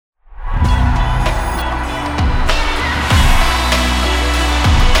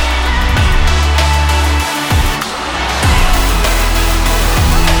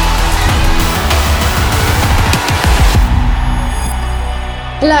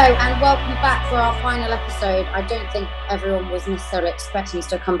Hello and welcome back for our final episode. I don't think everyone was necessarily expecting us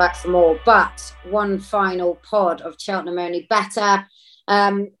to come back for more, but one final pod of Cheltenham Only Bettor.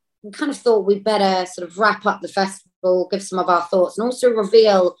 We kind of thought we'd better sort of wrap up the festival, give some of our thoughts, and also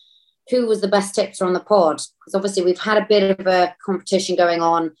reveal who was the best tipster on the pod. Because obviously we've had a bit of a competition going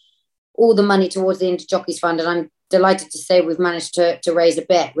on, all the money towards the Inter-Jockeys Fund, and I'm delighted to say we've managed to raise a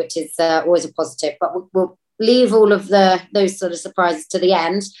bit, which is always a positive. But we'll leave all of those sort of surprises to the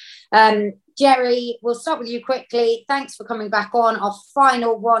end. Jerry, we'll start with you quickly. Thanks for coming back on. Our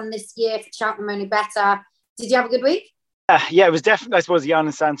final one this year for Cheltenham Only Bettor. Did you have a good week? Yeah, it was definitely, I suppose the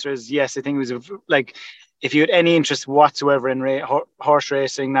honest answer is yes. I think it was if you had any interest whatsoever in horse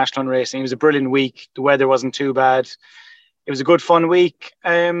racing, national racing, it was a brilliant week. The weather wasn't too bad. It was a good, fun week.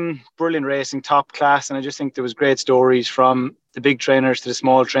 Brilliant racing, top class. And I just think there was great stories from the big trainers to the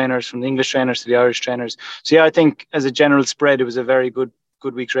small trainers, from the English trainers to the Irish trainers. So yeah, I think as a general spread, it was a very good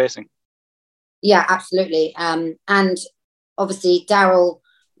week's racing. Yeah, absolutely. And obviously, Daryl,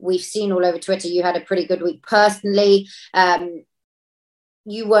 we've seen all over Twitter, you had a pretty good week personally.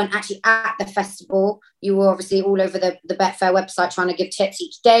 You weren't actually at the festival. You were obviously all over the Betfair website trying to give tips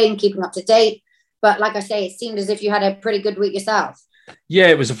each day and keeping up to date. But like I say, it seemed as if you had a pretty good week yourself. Yeah,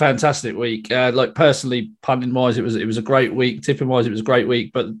 it was a fantastic week. Personally, punting wise, it was a great week. Tipping wise, it was a great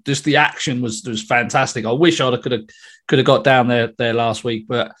week. But just the action was fantastic. I wish I could have got down there last week,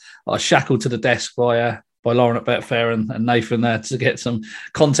 but I was shackled to the desk by Lauren at Betfair and Nathan there to get some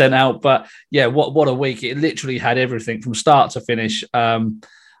content out. But yeah, what a week! It literally had everything from start to finish.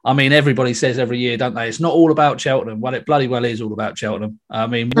 I mean, everybody says every year, don't they? It's not all about Cheltenham. Well, it bloody well is all about Cheltenham. I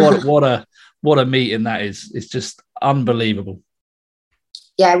mean, what a meeting that is. It's just unbelievable.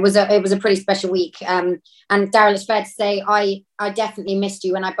 Yeah, it was a pretty special week. And Daryl, it's fair to say I definitely missed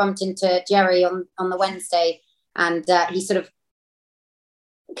you when I bumped into Jerry on the Wednesday, and he sort of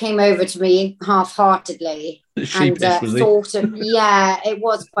came over to me half-heartedly and sort of, yeah, it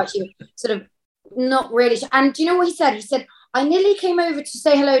was quite sort of not really. And do you know what he said? He said, I nearly came over to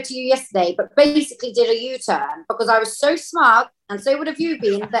say hello to you yesterday, but basically did a U-turn because I was so smug, and so would have you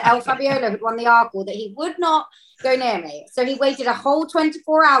been, that El Fabiolo had won the Arkle, that he would not go near me. So he waited a whole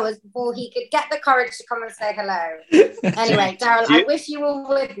 24 hours before he could get the courage to come and say hello. Anyway, Daryl, I wish you were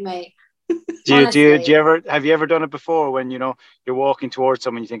with me. Have you ever done it before when, you're walking towards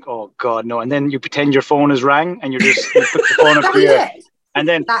someone, you think, oh God, no. And then you pretend your phone is rang and you put the phone up here. And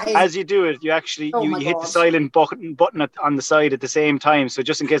then as you do it, you actually you hit the silent button on the side at the same time. So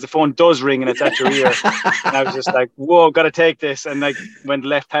just in case the phone does ring and it's at your ear. And I was just like, whoa, got to take this. And went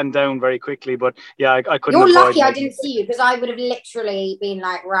left hand down very quickly. But yeah, I couldn't. You're lucky I didn't see you, because I would have literally been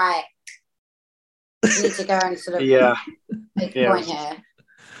like, right, you need to go and sort of make a point here.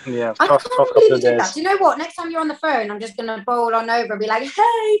 Yeah, I can't believe you did that. Do you know what? Next time you're on the phone, I'm just going to bowl on over and be like,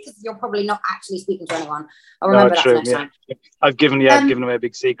 hey, because you're probably not actually speaking to anyone. I'll remember that next time. I've given away a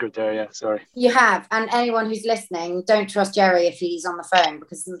big secret there. Yeah, sorry. You have. And anyone who's listening, don't trust Jerry if he's on the phone,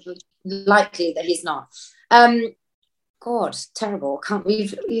 because it's likely that he's not. God, terrible.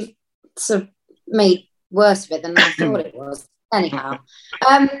 We've sort of made worse of it than I thought it was. Anyhow.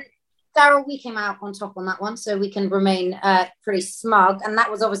 Daryl, we came out on top on that one, so we can remain pretty smug. And that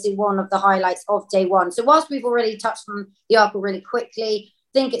was obviously one of the highlights of day one. So whilst we've already touched on the Arkle really quickly,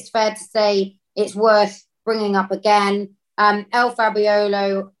 I think it's fair to say it's worth bringing up again. El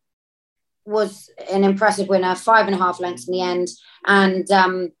Fabiolo was an impressive winner, 5.5 lengths in the end.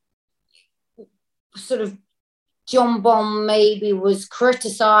 And sort of John Bomb maybe was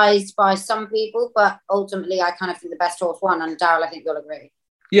criticised by some people, but ultimately I kind of think the best horse won. And Daryl, I think you'll agree.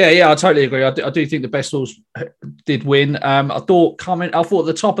 Yeah, I totally agree. I do think the best horse did win. I thought at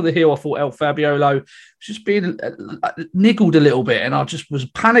the top of the hill, I thought El Fabiolo was just being niggled a little bit, and I just was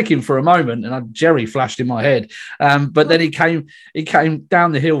panicking for a moment, and Jerry flashed in my head. But then he came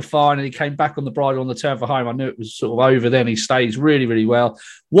down the hill fine, and he came back on the bridle on the turn for home. I knew it was sort of over then. He stays really, really well.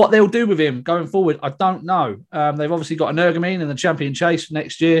 What they'll do with him going forward, I don't know. They've obviously got an Ergamine in the Champion Chase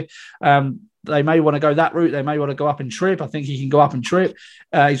next year. They may want to go that route. They may want to go up and trip. I think he can go up and trip.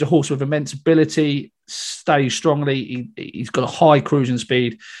 He's a horse with immense ability, stays strongly. He's got a high cruising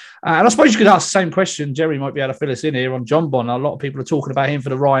speed. And I suppose you could ask the same question. Jerry might be able to fill us in here on John Bon. A lot of people are talking about him for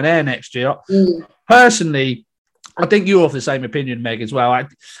the Ryanair next year. Personally, I think you're of the same opinion, Meg, as well.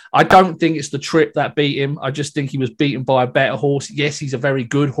 I don't think it's the trip that beat him. I just think he was beaten by a better horse. Yes, he's a very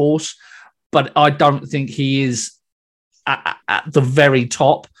good horse, but I don't think he is at the very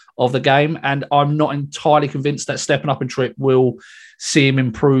top of the game, and I'm not entirely convinced that stepping up and trip will see him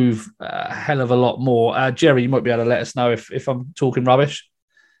improve a hell of a lot more. Jerry, you might be able to let us know if I'm talking rubbish.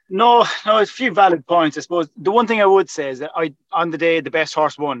 No, a few valid points, I suppose. The one thing I would say is that on the day, the best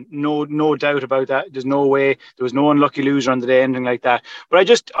horse won. No doubt about that. There's no way. There was no unlucky loser on the day, anything like that. But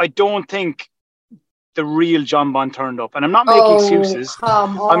I don't think the real John Bond turned up. And I'm not making excuses.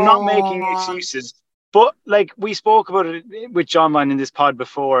 I'm not making excuses. But like we spoke about it with John Bond in this pod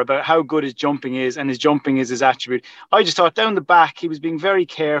before about how good his jumping is, and his jumping is his attribute. I just thought down the back, he was being very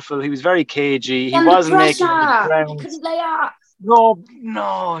careful. He was very cagey. He wasn't making the ground. He couldn't lay up.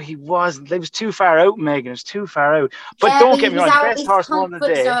 No, he wasn't. It was too far out, Megan. It was too far out. But don't get me wrong, the best horse won the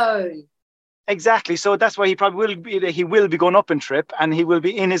day. Zone. Exactly. So that's why he probably will be. He will be going up in trip, and he will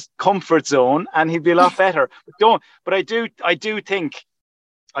be in his comfort zone, and he'll be a lot better. But I do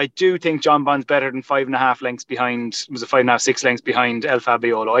think John Bond's better than 5.5 lengths behind. Was it 5.5, 6 lengths behind El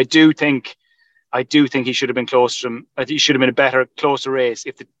Fabiolo? I do think he should have been closer to him. I think he should have been a better, closer race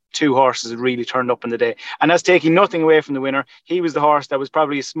if the two horses had really turned up in the day. And that's taking nothing away from the winner. He was the horse that was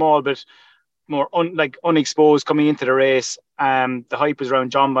probably a small bit more unexposed coming into the race. The hype was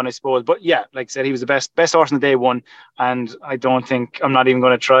around John Bond, I suppose. But yeah, like I said, he was the best horse on the day, won. And I'm not even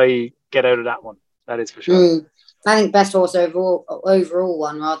going to try get out of that one. That is for sure. I think best horse overall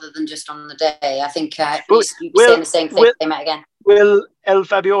one rather than just on the day. I think you're saying the same thing. They met again. Well, El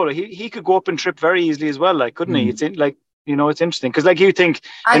Fabiolo, he could go up and trip very easily as well, like, couldn't he? It's it's interesting because, like, you think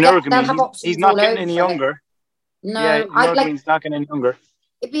he's not getting any younger. No, he's not getting any younger.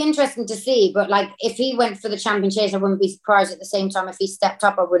 It'd be interesting to see, but like if he went for the championship, I wouldn't be surprised. At the same time, if he stepped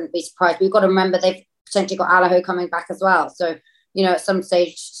up, I wouldn't be surprised. But you've got to remember they've potentially got Allaho coming back as well. So at some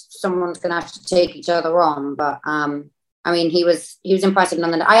stage, someone's going to have to take each other on. But I mean, he was impressive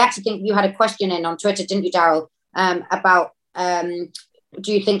nonetheless. I actually think you had a question in on Twitter, didn't you, Daryl? About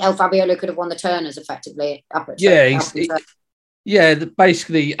do you think El Fabiolo could have won the Turners effectively?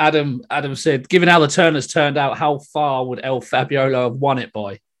 Basically, Adam said, given how the Turners turned out, how far would El Fabiolo have won it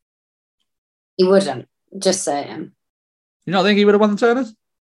by? He wouldn't. Just saying. You not think he would have won the Turners?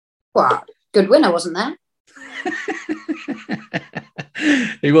 Well, good winner, wasn't there?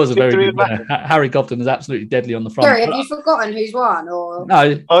 He was a very good winner. Harry Cobden is absolutely deadly on the front. Harry, have you forgotten who's won? Or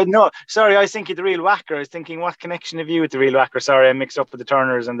no? Oh no, sorry. I was thinking the Real Whacker. I was thinking, what connection have you with the Real Whacker? Sorry, I mixed up with the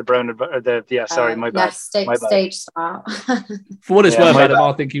Turners and the Brown. Sorry, my bad. Stage start. For what it's worth, Adam,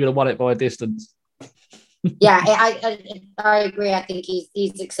 I think he would have won it by a distance. Yeah, I agree. I think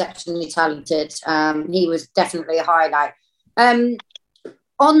he's exceptionally talented. He was definitely a highlight.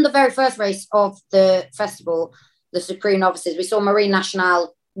 On the very first race of the festival, the Supreme Novices, we saw Marine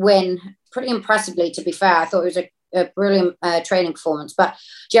Nationale win pretty impressively, to be fair. I thought it was a brilliant training performance. But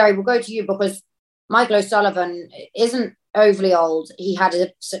Jerry, we'll go to you because Michael O'Sullivan isn't overly old. He had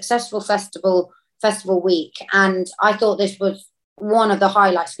a successful festival week. And I thought this was one of the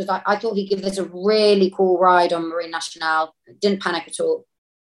highlights because I thought he'd give this a really cool ride on Marine Nationale. Didn't panic at all.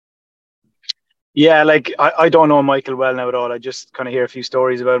 Yeah, like I don't know Michael well now at all. I just kind of hear a few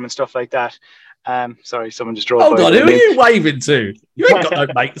stories about him and stuff like that. Sorry, someone just drove. Hold on, who are you waving to? You ain't got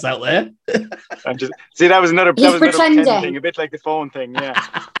no mates out there. That was another thing, a bit like the phone thing.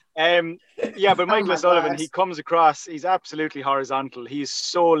 Yeah, but Michael O'Sullivan, he comes across. He's absolutely horizontal. He's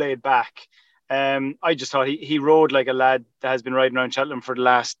so laid back. I just thought he rode like a lad that has been riding around Cheltenham for the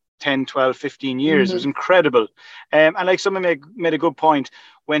last 10, 12, 15 years. Mm-hmm. It was incredible. And like someone made a good point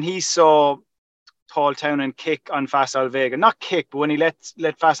when he saw Paul Townend kick on Facile Vega. Not kick, but when he let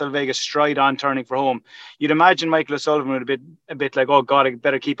Facile Vega stride on turning for home, you'd imagine Michael O'Sullivan would a bit like, oh God, I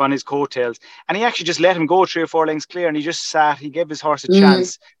better keep on his coattails. And he actually just let him go 3 or 4 lengths clear, and he just sat. He gave his horse a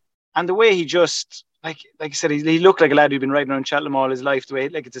chance. And the way he just, like I said, he looked like a lad who'd been riding around Cheltenham all his life. The way,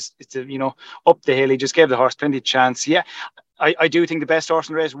 like it's up the hill. He just gave the horse plenty of chance. Yeah. I do think the best horse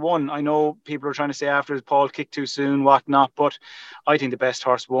in the race won. I know people are trying to say after Paul kicked too soon, whatnot, but I think the best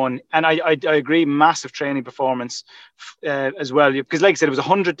horse won. And I agree, massive training performance as well. Because like I said, it was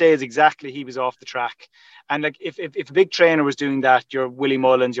 100 days exactly he was off the track. And like if a big trainer was doing that, your Willie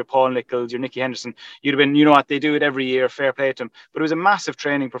Mullins, your Paul Nicholls, your Nicky Henderson, you'd have been, you know what, they do it every year, fair play to him. But it was a massive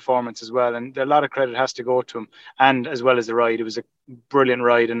training performance as well. And a lot of credit has to go to him. And as well as the ride, it was a brilliant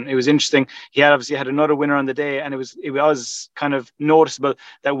ride. And it was interesting. He obviously had another winner on the day, and it was kind of noticeable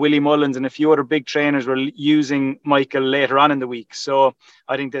that Willie Mullins and a few other big trainers were using Michael later on in the week. So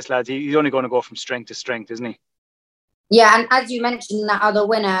I think this lad, he's only going to go from strength to strength, isn't he? Yeah, and as you mentioned, that other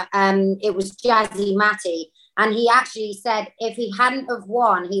winner, it was Jazzy Matty, and he actually said if he hadn't have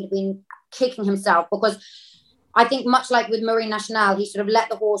won, he'd have been kicking himself, because I think much like with Marine Nationale, he sort of let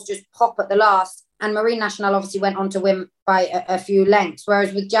the horse just pop at the last, and Marine Nationale obviously went on to win by a few lengths,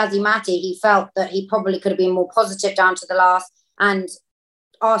 whereas with Jazzy Matty, he felt that he probably could have been more positive down to the last and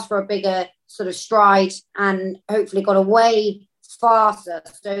asked for a bigger sort of stride, and hopefully got away faster.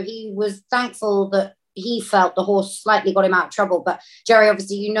 So he was thankful that he felt the horse slightly got him out of trouble. But Jerry,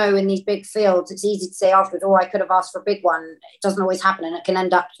 obviously, you know, in these big fields, it's easy to say afterwards, oh, I could have asked for a big one. It doesn't always happen, and it can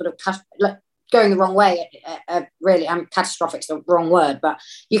end up sort of going the wrong way. Really, catastrophic's the wrong word, but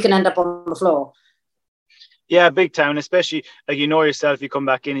you can end up on the floor. Yeah, big time, especially like, you know yourself, you come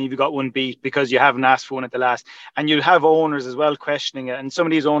back in and you've got one beat because you haven't asked for one at the last. And you'll have owners as well questioning it. And some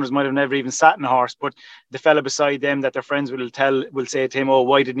of these owners might have never even sat in a horse, but the fella beside them that their friends will say to him, oh,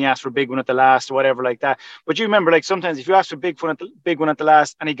 why didn't you ask for a big one at the last, or whatever like that. But you remember, like, sometimes if you ask for a big one at the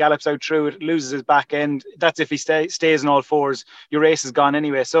last and he gallops out through it, loses his back end, that's if he stays in all fours, your race is gone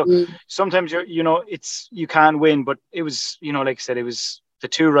anyway. So sometimes you can't win, but it was, like I said, it was the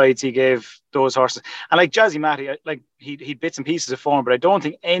two rides he gave those horses. And like Jazzy Matty, like he bits and pieces of form, but I don't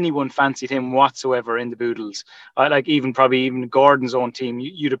think anyone fancied him whatsoever in the Boodles. Like even Gordon's own team,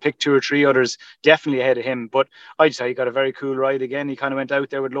 you'd have picked two or three others definitely ahead of him. But I just thought he got a very cool ride again. He kind of went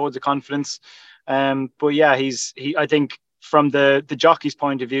out there with loads of confidence. But yeah, I think from the jockey's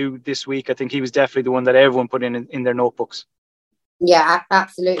point of view this week, I think he was definitely the one that everyone put in their notebooks. Yeah,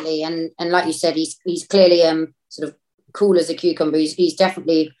 absolutely. And like you said, he's clearly sort of cool as a cucumber. He's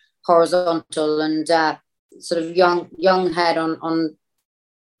definitely horizontal and sort of young head on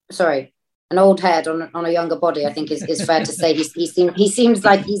an old head on a younger body, I think is fair to say. He seems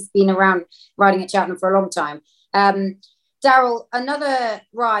like he's been around riding at Cheltenham for a long time. Daryl, another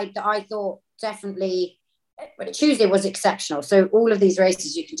ride that I thought definitely, but Tuesday was exceptional. So all of these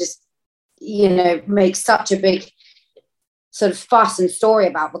races you can just make such a big sort of fuss and story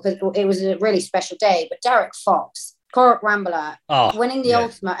about, because it was a really special day. But Derek Fox, Corach Rambler, winning the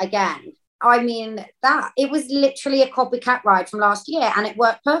Ultimate again. I mean, that it was literally a copycat ride from last year, and it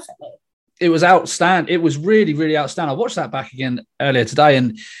worked perfectly. It was outstanding. It was really, really outstanding. I watched that back again earlier today,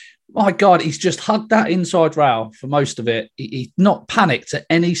 and my God, he's just hugged that inside rail for most of it. He's not panicked at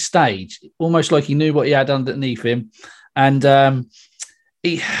any stage, almost like he knew what he had underneath him. And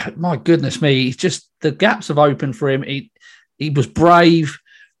my goodness me, he's just, the gaps have opened for him. He was brave.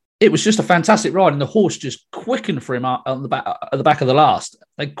 It was just a fantastic ride, and the horse just quickened for him at the back of the last.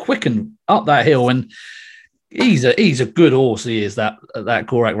 They quickened up that hill, and he's a good horse. He is that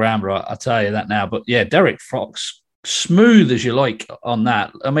Corach Rambler. I tell you that now. But yeah, Derek Fox, smooth as you like on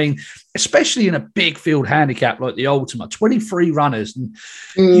that. I mean, especially in a big field handicap like the Ultimate, 23 runners, and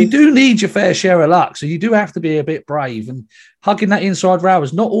you do need your fair share of luck. So you do have to be a bit brave, and hugging that inside rail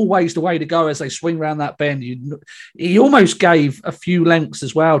is not always the way to go as they swing around that bend. He almost gave a few lengths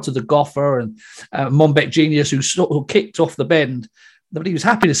as well to the Goffer and Monbeck Genius, who sort of kicked off the bend, but he was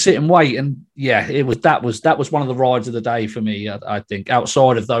happy to sit and wait. And yeah, that was one of the rides of the day for me. I think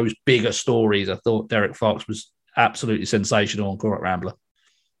outside of those bigger stories, I thought Derek Fox was absolutely sensational on Corach Rambler.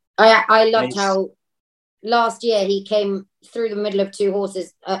 I loved how last year he came through the middle of two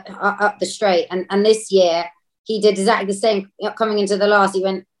horses up the straight, and this year he did exactly the same. Coming into the last,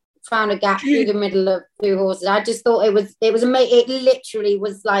 he found a gap through the middle of two horses. I just thought it was amazing. It literally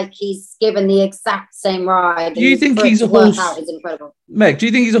was like he's given the exact same ride. Do you think he's a horse? Is incredible. Meg, do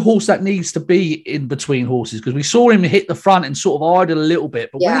you think he's a horse that needs to be in between horses? Because we saw him hit the front and sort of idle a little bit,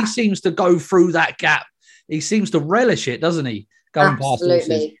 but when he seems to go through that gap, he seems to relish it, doesn't he? Going past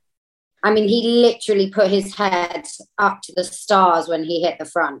horses. I mean, he literally put his head up to the stars when he hit the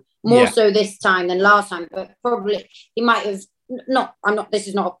front. More so this time than last time, but probably he might have not. This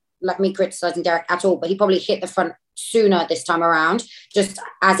is not like me criticizing Derek at all, but he probably hit the front sooner this time around, just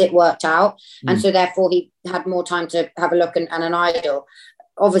as it worked out, and so therefore he had more time to have a look and an idle.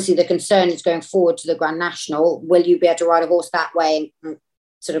 Obviously, the concern is going forward to the Grand National. Will you be able to ride a horse that way and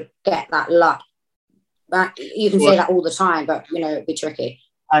sort of get that luck? You can say that all the time, but it'd be tricky.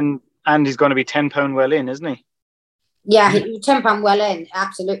 And he's going to be £10 well in, isn't he? Yeah, £10 well in,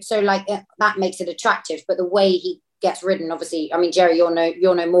 absolutely. So that makes it attractive. But the way he gets ridden, obviously, I mean, Jerry, you'll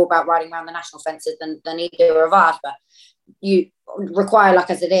know more about riding around the national fences than either of us. But you require luck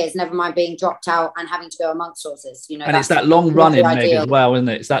as it is. Never mind being dropped out and having to go amongst horses. And it's that long running, Meg, as well, isn't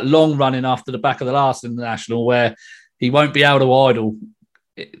it? It's that long running after the back of the last in the national where he won't be able to idle.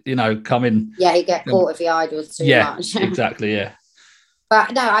 Coming. Yeah, he'd get caught if he idles too much. Exactly, yeah.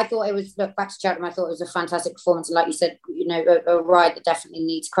 But no, I thought it was, look, back to Cheltenham, I thought it was a fantastic performance. And like you said, a ride that definitely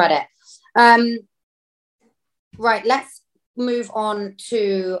needs credit. Right, let's move on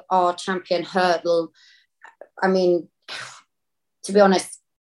to our champion hurdle. I mean, to be honest,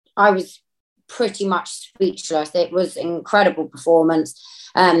 I was pretty much speechless. It was an incredible performance.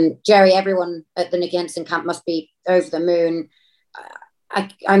 Jerry, everyone at the Nick Henson camp must be over the moon.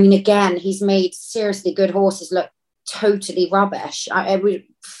 I mean, again, he's made seriously good horses look totally rubbish. It was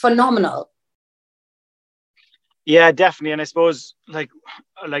phenomenal. Yeah, definitely. And I suppose, like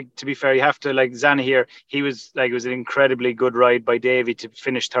to be fair, you have to, like Zana here. He was like, it was an incredibly good ride by Davy to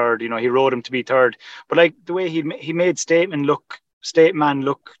finish third. You know, he rode him to be third. But like the way he made State Man look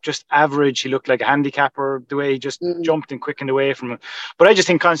just average. He looked like a handicapper. The way he just jumped and quickened away from him. But I just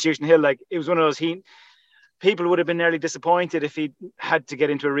think Constitution Hill, like, it was one of those people would have been nearly disappointed if he had to get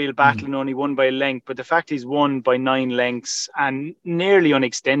into a real battle and only won by a length. But the fact he's won by 9 lengths and nearly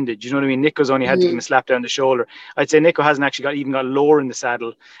unextended, you know what I mean? Nico's only had to give him a slap down the shoulder. I'd say Nico hasn't actually even got lower in the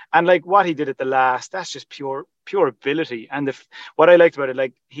saddle. And like what he did at the last, that's just pure ability. And what I liked about it,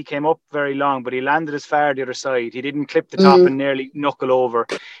 like, he came up very long, but he landed as far the other side. He didn't clip the top and nearly knuckle over.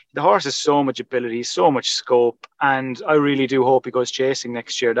 The horse has so much ability, so much scope, and I really do hope he goes chasing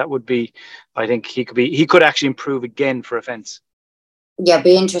next year. That would be, I think he could actually improve again for a fence. Yeah, it'd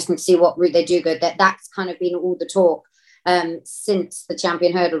be interesting to see what route they do go. That's kind of been all the talk since the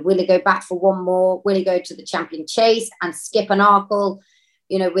Champion Hurdle. Will he go back for one more? Will he go to the Champion Chase and skip an Arkle?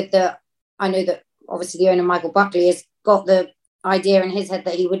 You know, I know that obviously the owner, Michael Buckley, has got the idea in his head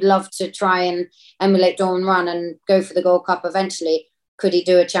that he would love to try and emulate Dawn Run and go for the Gold Cup eventually. Could he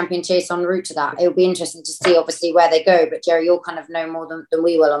do a Champion Chase en route to that? It'll be interesting to see, obviously, where they go. But Jerry, you'll kind of know more than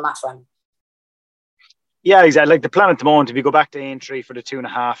we will on that front. Yeah, exactly. Like the plan at the moment, if you go back to Aintree for the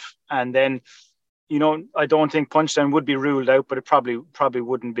 2.5, and then, you know, I don't think Punchdown would be ruled out, but it probably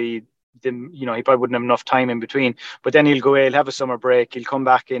wouldn't be. You know, he probably wouldn't have enough time in between. But then he'll have a summer break. He'll come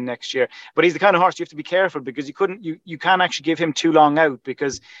back in next year. But he's the kind of horse you have to be careful, because you can't actually give him too long out,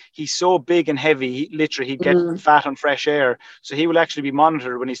 because he's so big and heavy. He'd get fat on fresh air. So he will actually be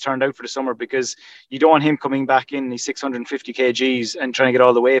monitored when he's turned out for the summer, because you don't want him coming back in. He's 650 kgs and trying to get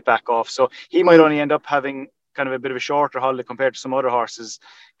all the weight back off. So he might only end up having kind of a bit of a shorter holiday compared to some other horses.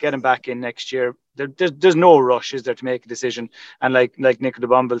 Get him back in next year. There's no rush, is there, to make a decision? And like Nico de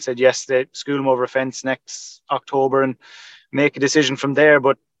Bombal said, yes, they school him over a fence next October and make a decision from there.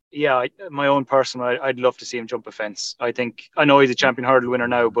 But yeah, my own personal, I'd love to see him jump a fence. I know he's a Champion Hurdle winner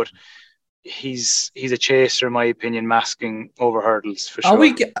now, but he's a chaser, in my opinion, masking over hurdles for sure.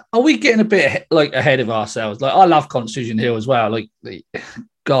 Are we getting a bit like ahead of ourselves? Like, I love Constitution Hill as well. Like,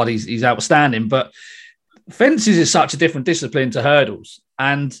 God, he's outstanding, but fences is such a different discipline to hurdles.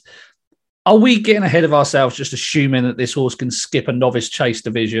 And are we getting ahead of ourselves just assuming that this horse can skip a novice chase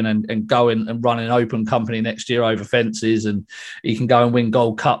division and go in and run an open company next year over fences, and he can go and win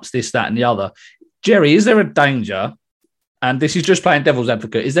Gold Cups, this, that, and the other? Jerry, is there a danger, and this is just playing devil's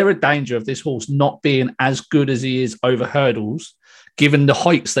advocate, is there a danger of this horse not being as good as he is over hurdles, given the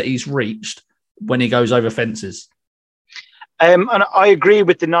heights that he's reached when he goes over fences? And I agree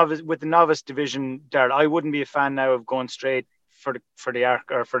with the novice division, Daryl. I wouldn't be a fan now of going straight for the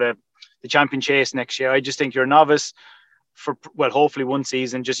arc or for the Champion Chase next year. I just think you're a novice for, well, hopefully one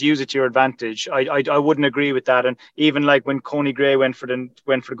season. Just use it to your advantage. I wouldn't agree with that. And even like when Coney Gray went for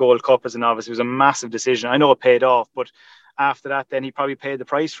the Gold Cup as a novice, it was a massive decision. I know it paid off, but after that, then he probably paid the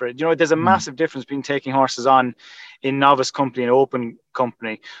price for it. You know, there's a massive difference between taking horses on in novice company and open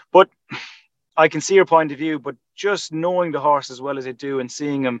company. But I can see your point of view, but just knowing the horse as well as I do and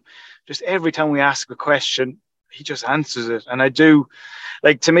seeing him, just every time we ask a question, he just answers it. And I do,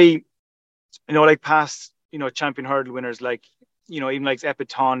 like, to me, you know, like past, you know, Champion Hurdle winners, like, you know, even like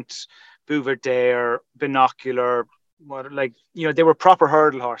Epatante, Bouverdere, Binocular, like, you know, they were proper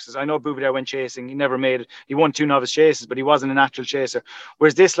hurdle horses. I know Bouverdere went chasing. He never made it. He won 2 novice chases, but he wasn't a natural chaser.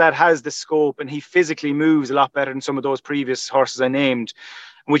 Whereas this lad has the scope and he physically moves a lot better than some of those previous horses I named,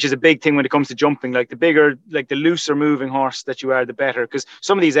 which is a big thing when it comes to jumping. Like the bigger, like the looser moving horse that you are, the better. Because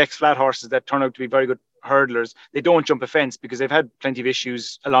some of these ex-flat horses that turn out to be very good hurdlers, they don't jump a fence because they've had plenty of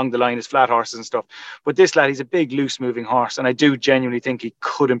issues along the line as flat horses and stuff. But this lad, he's a big, loose moving horse, and I do genuinely think he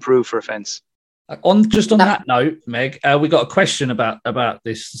could improve for a fence. On that note, Meg, we got a question about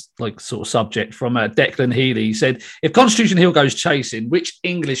this like sort of subject from Declan Healy. He said, if Constitution Hill goes chasing, which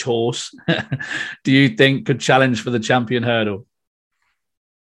English horse do you think could challenge for the Champion Hurdle?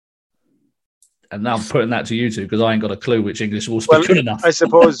 And now I'm putting that to you two, because I ain't got a clue which English horse be good enough. I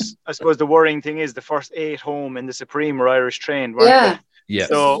suppose the worrying thing is the first 8 home in the Supreme were Irish trained, weren't they? Yeah.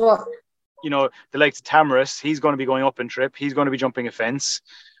 So, you know, the likes of Tamaris, he's going to be going up in trip. He's going to be jumping a fence.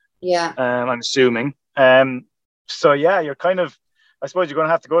 Yeah. I'm assuming. So yeah, you're kind of, I suppose you're going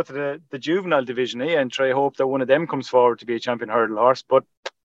to have to go to the juvenile division, and try hope that one of them comes forward to be a Champion Hurdle horse. But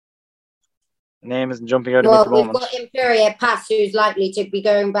the name isn't jumping out of at the moment. We've got Imperial Pass, who's likely to be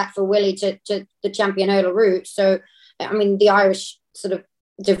going back for Willie to the Champion Hurdle route. So, I mean, the Irish sort of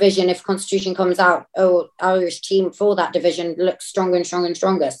division, if Constitution comes out, Irish team for that division looks stronger and stronger and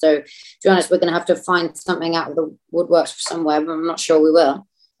stronger. So, to be honest, we're going to have to find something out of the woodworks somewhere, but I'm not sure we will.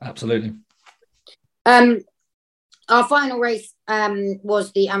 Absolutely. Our final race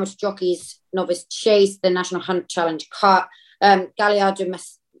was the Amateur Jockeys Novice Chase, the National Hunt Challenge Cup. Galliardo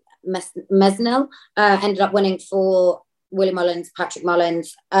Mesnil ended up winning for Willie Mullins, Patrick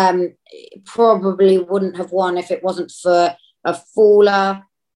Mullins. Probably wouldn't have won if it wasn't for a faller.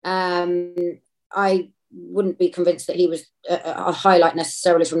 I wouldn't be convinced that he was a highlight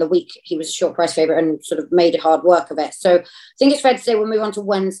necessarily from the week. He was a short price favourite and sort of made hard work of it. So I think it's fair to say we'll move on to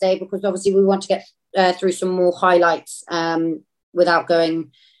Wednesday, because obviously we want to get through some more highlights without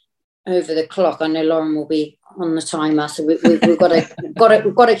going over the clock. I know Lauren will be on the timer, so we've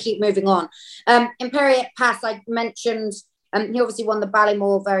got to keep moving on. Imperial Pass, I mentioned, he obviously won the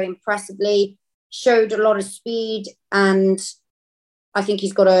Ballymore very impressively, showed a lot of speed, and I think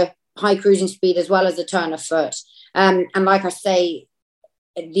he's got a high cruising speed as well as a turn of foot. And like I say,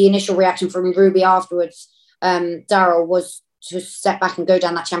 the initial reaction from Ruby afterwards, Daryl, was to step back and go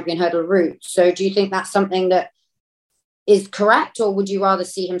down that champion hurdle route. So do you think that's something that is correct, or would you rather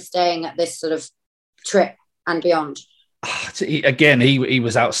see him staying at this sort of trip and beyond? Again, he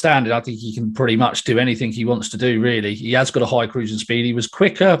was outstanding. I think he can pretty much do anything he wants to do, really. He has got a high cruising speed. He was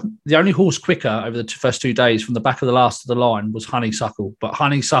quicker. The only horse quicker over the first 2 days from the back of the last of the line was Honeysuckle. But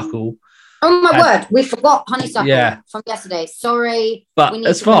Honeysuckle... Oh, my word. We forgot Honeysuckle from yesterday. Sorry. But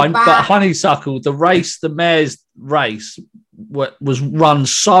it's fine. But Honeysuckle, the mare's race was run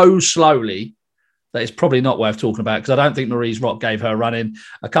so slowly that it's probably not worth talking about, because I don't think Marie's Rock gave her running.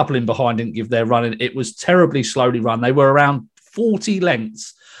 A couple in behind didn't give their running. It was terribly slowly run. They were around 40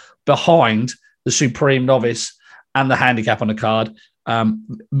 lengths behind the Supreme Novice and the handicap on the card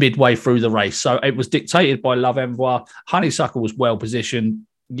midway through the race. So it was dictated by Love Envoi. Honeysuckle was well positioned.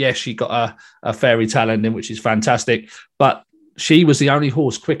 Yes, she got a fairy talent in, which is fantastic. But she was the only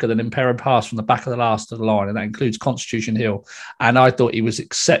horse quicker than Imperial Pass from the back of the last of the line, and that includes Constitution Hill. And I thought he was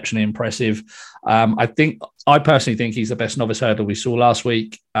exceptionally impressive. I personally think he's the best novice hurdler we saw last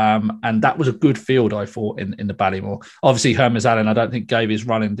week. And that was a good field, I thought, in the Ballymore. Obviously, Hermes Allen, I don't think gave his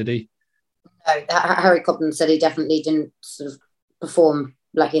running, did he? No, Harry Cobden said he definitely didn't sort of perform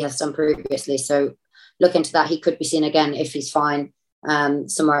like he has done previously. So look into that. He could be seen again if he's fine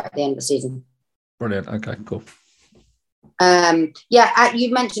somewhere at the end of the season. Brilliant. Okay, cool.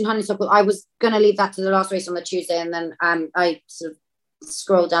 You mentioned Honeysuckle. I was going to leave that to the last race on the Tuesday, and then I sort of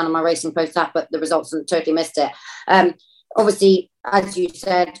scrolled down on my racing post app, but the results and totally missed it. Obviously, as you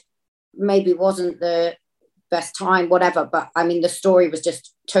said, maybe wasn't the best time, whatever, but I mean, the story was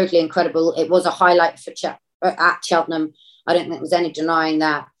just totally incredible. It was a highlight for at Cheltenham. I don't think there was any denying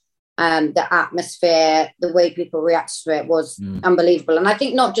that. The atmosphere, the way people reacted to it was unbelievable. And I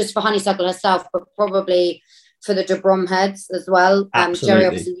think not just for Honeysuckle herself, but probably for the de Bromheads as well. Jerry,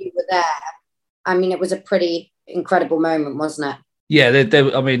 obviously you were there. I mean, it was a pretty incredible moment, wasn't it? Yeah,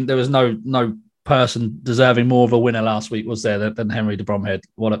 there was no person deserving more of a winner last week, was there, than Henry de Bromhead?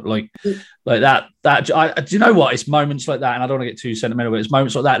 Like that. Do you know what? It's moments like that, and I don't want to get too sentimental, but it's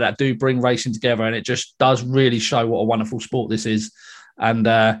moments like that do bring racing together, and it just does really show what a wonderful sport this is. And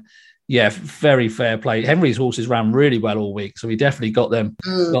very fair play. Henry's horses ran really well all week, so he definitely got them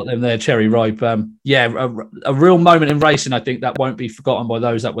there cherry ripe. A real moment in racing, I think, that won't be forgotten by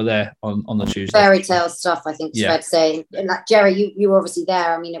those that were there on the Tuesday. Fairy tale stuff, I think it's fair to say. And like, Jerry, you were obviously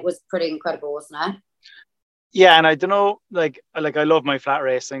there. I mean, it was pretty incredible, wasn't it? Yeah, and I don't know, like I love my flat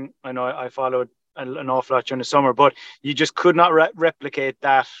racing. I know I followed an awful lot during the summer, but you just could not replicate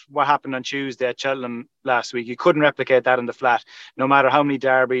that, what happened on Tuesday at Cheltenham last week. You couldn't replicate that in the flat, no matter how many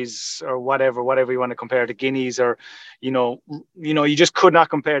derbies or whatever you want to compare to Guineas, or you just could not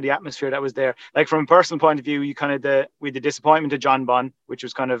compare the atmosphere that was there. Like, from a personal point of view, you kind of with the disappointment of John Bon, which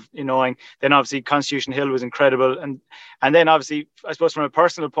was kind of annoying. Then obviously Constitution Hill was incredible, and then obviously, I suppose from a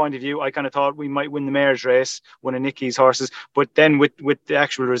personal point of view, I kind of thought we might win the mare's race, one of Nicky's horses, but then with the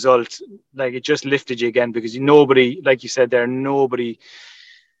actual result, like, it just lifted you again, because nobody, like you said there, nobody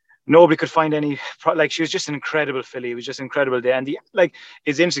could find any, like, she was just an incredible filly. It was just an incredible day. And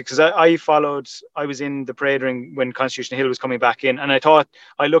it's interesting because I was in the parade ring when Constitution Hill was coming back in, and I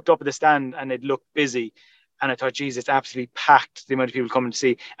looked up at the stand and it looked busy, and I thought, geez, it's absolutely packed, the amount of people coming to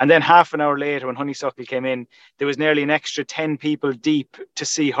see. And then half an hour later, when Honeysuckle came in, there was nearly an extra 10 people deep to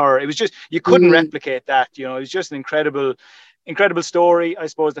see her. It was just, you couldn't replicate that. It was just an incredible story. I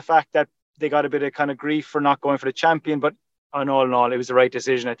suppose the fact that they got a bit of kind of grief for not going for the champion, but all in all, it was the right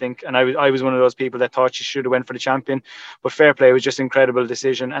decision, I think. And I was one of those people that thought she should have went for the champion. But fair play, it was just an incredible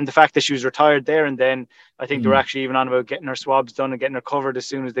decision. And the fact that she was retired there and then, I think they were actually even on about getting her swabs done and getting her covered as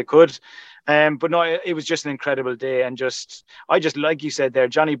soon as they could. But no, it was just an incredible day. And I just like you said there,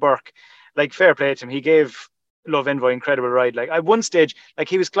 Johnny Burke, like, fair play to him. He gave Love Envoy, incredible ride. Like at one stage, like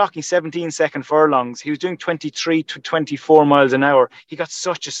he was clocking 17-second furlongs. He was doing 23 to 24 miles an hour. He got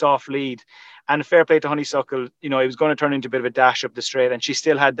such a soft lead. And fair play to Honeysuckle, you know, it was going to turn into a bit of a dash up the straight, and she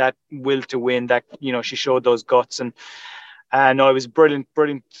still had that will to win. That, you know, she showed those guts, and no, it was brilliant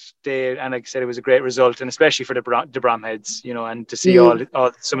day. And like I said, it was a great result, and especially for the Bromheads, you know, and to see all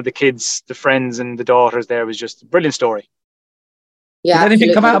some of the kids, the friends and the daughters there was just a brilliant story. Yeah. Did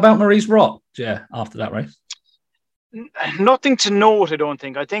anything come out about Marie's Rock? Yeah, after that race. Nothing to note, I don't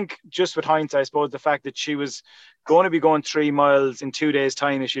think. I think just with hindsight, I suppose the fact that she was going to be going 3 miles in 2 days'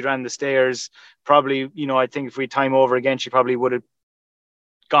 time if she ran the stairs, probably, you know, I think if we time over again, she probably would have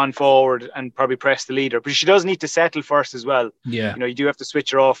gone forward and probably pressed the leader. But she does need to settle first as well. Yeah. You know, you do have to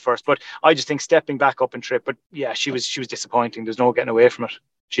switch her off first. But I just think stepping back up and trip. But yeah, she was disappointing. There's no getting away from it.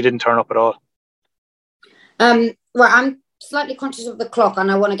 She didn't turn up at all. Well, I'm slightly conscious of the clock,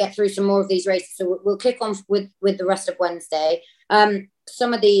 and I want to get through some more of these races, so we'll kick on with the rest of Wednesday.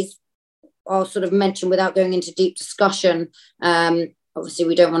 Some of these I'll sort of mention without going into deep discussion. Obviously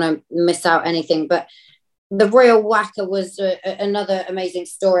we don't want to miss out anything, but the Royal Whacker was another amazing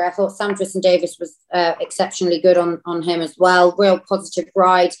story. I thought Sam Twiston-Davies was exceptionally good on him as well. Real positive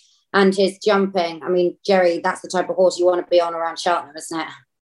ride, and his jumping, I mean, Jerry, that's the type of horse you want to be on around Cheltenham, isn't it?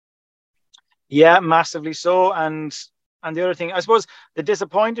 Yeah, massively so. And the other thing, I suppose, the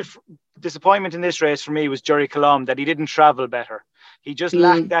disappointment in this race for me was Jerry Colomb, that he didn't travel better. He just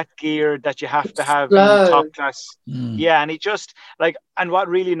lacked that gear that you have to have in top class. Yeah, and he just, like, and what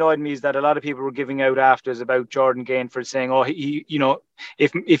really annoyed me is that a lot of people were giving out afters about Jordan Gainford, saying, oh, he you know,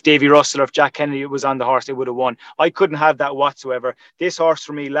 if Davy Russell or if Jack Kennedy was on the horse, they would have won. I couldn't have that whatsoever. This horse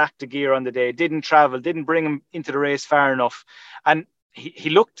for me lacked the gear on the day, didn't travel, didn't bring him into the race far enough. And he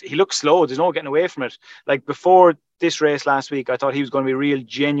looked slow. There's no getting away from it. Like before this race last week, I thought he was going to be a real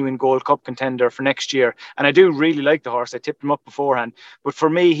genuine Gold Cup contender for next year. And I do really like the horse. I tipped him up beforehand. But for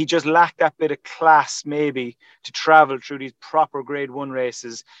me, he just lacked that bit of class maybe to travel through these proper Grade 1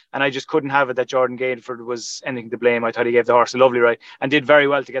 races. And I just couldn't have it that Jordan Gainford was anything to blame. I thought he gave the horse a lovely ride and did very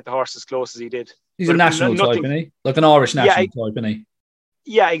well to get the horse as close as he did. He's a national type, isn't he? Like an Irish national type, isn't he?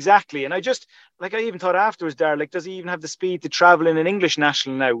 Yeah, exactly. And I just, like, I even thought afterwards, Daryl, like, does he even have the speed to travel in an English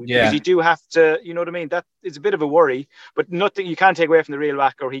national now? Yeah. Because you do have to, you know what I mean? That is a bit of a worry, but nothing you can't take away from the real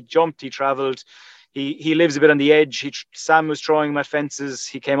Whacker. He jumped, he travelled, he lives a bit on the edge. Sam was throwing him at fences.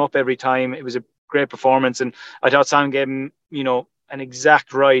 He came up every time. It was a great performance. And I thought Sam gave him, you know, an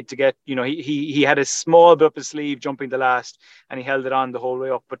exact ride to get, you know, he had a small bit up his sleeve jumping the last, and he held it on the whole way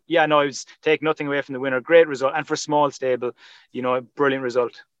up. But yeah, no, I was taking nothing away from the winner. Great result. And for a small stable, you know, a brilliant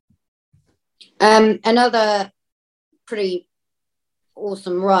result. Another pretty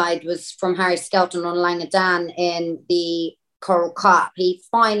awesome ride was from Harry Skelton on Langadan in the Coral Cup. He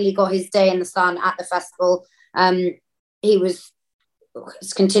finally got his day in the sun at the festival. He was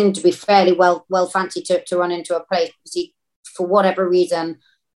continued to be fairly well fancied to run into a place because he, for whatever reason,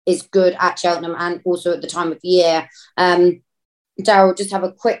 is good at Cheltenham and also at the time of year. Daryl, just have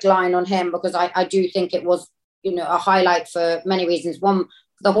a quick line on him because I do think it was, you know, a highlight for many reasons. One,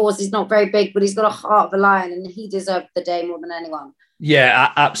 the horse is not very big, but he's got a heart of a lion and he deserved the day more than anyone.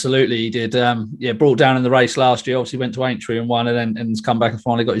 Yeah, absolutely. He did. Brought down in the race last year. Obviously went to Aintree and won, and then has come back and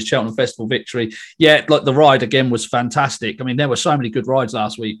finally got his Cheltenham Festival victory. Yeah, like the ride again was fantastic. I mean, there were so many good rides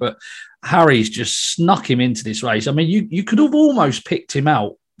last week, but Harry's just snuck him into this race. I mean, you could have almost picked him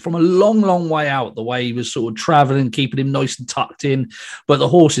out from a long, long way out, the way he was sort of travelling, keeping him nice and tucked in. But the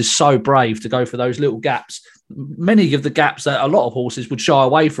horse is so brave to go for those little gaps. Many of the gaps that a lot of horses would shy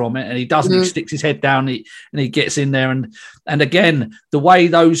away from it, and he doesn't. He sticks his head down and he gets in there. And again, the way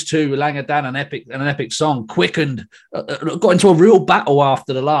those two, Langadan and an epic song, quickened, got into a real battle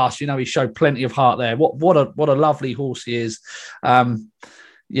after the last. You know, he showed plenty of heart there. What a lovely horse he is. I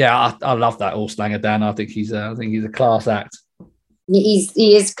love that horse, Langadan. I think he's a class act.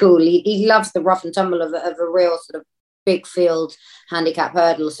 He is cool. He loves the rough and tumble of a real sort of big field handicap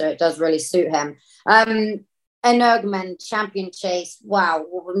hurdle, so it does really suit him. Energumene Champion Chase. Wow,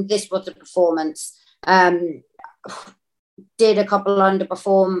 this was a performance. Did a couple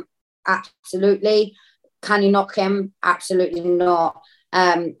underperform? Absolutely. Can you knock him? Absolutely not.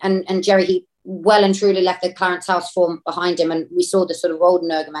 And Jerry, he well and truly left the Clarence House form behind him, and we saw the sort of old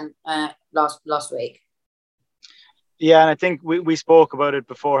Energumene last week. Yeah, and I think we spoke about it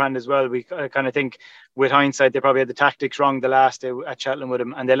beforehand as well. We kind of think with hindsight, they probably had the tactics wrong the last day at Cheltenham with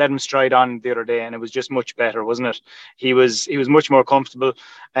him, and they let him stride on the other day, and it was just much better, wasn't it? He was much more comfortable.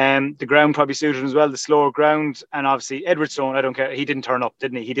 The ground probably suited him as well, the slower ground, and obviously Edwardstone, I don't care, he didn't turn up,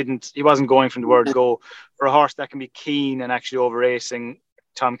 didn't he? He wasn't going from the word go. For a horse that can be keen and actually over racing,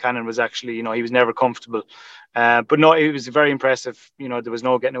 Tom Cannon was actually, he was never comfortable. But no, it was very impressive. There was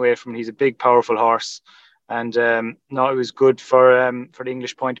no getting away from him. He's a big, powerful horse. And no, it was good for the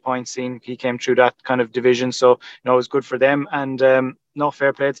English point-to-point scene. He came through that kind of division. So, it was good for them. And no,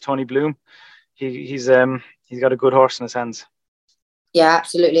 fair play to Tony Bloom. He's got a good horse in his hands. Yeah,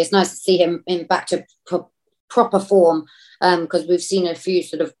 absolutely. It's nice to see him in back to proper form, because we've seen a few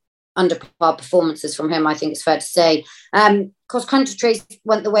sort of under par performances from him, I think it's fair to say. Cross country trace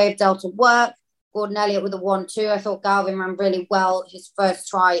went the way of Delta Work. Gordon Elliott with a 1-2. I thought Galvin ran really well his first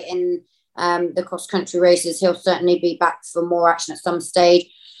try in the cross country races. He'll certainly be back for more action at some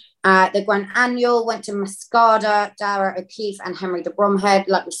stage. The Grand Annual went to Mascada, Dara O'Keefe and Henry de Bromhead.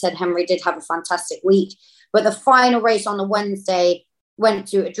 Like we said, Henry did have a fantastic week. But the final race on the Wednesday went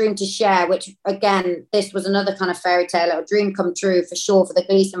to A Dream to Share, which, again, this was another kind of fairy tale, a dream come true for sure for the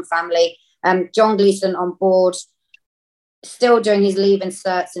Gleeson family. John Gleeson on board, still doing his leave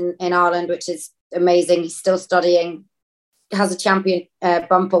certs in Ireland, which is amazing. He's still studying, has a champion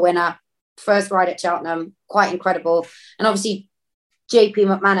bumper winner, first ride at Cheltenham, quite incredible. And obviously, JP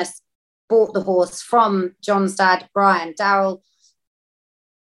McManus bought the horse from John's dad, Brian. Daryl,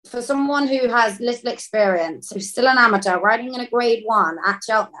 for someone who has little experience, who's still an amateur, riding in a Grade 1 at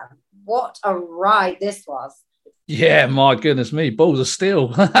Cheltenham, what a ride this was. Yeah, my goodness me, balls of steel.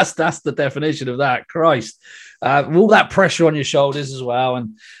 That's the definition of that. Christ. All that pressure on your shoulders as well.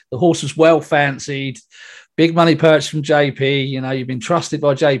 And the horse was well fancied. Big money purchase from JP. You've been trusted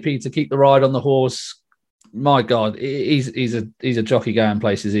by JP to keep the ride on the horse. My God, he's a jockey going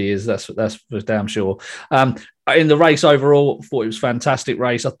places. He is. That's for damn sure. In the race overall, I thought it was a fantastic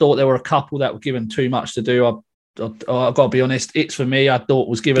race. I thought there were a couple that were given too much to do. I've got to be honest. It's for me. I thought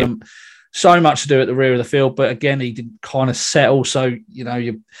was given him so much to do at the rear of the field, but again, he did kind of settle. So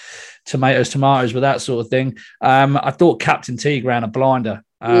your tomatoes with that sort of thing. I thought Captain Teague ran a blinder.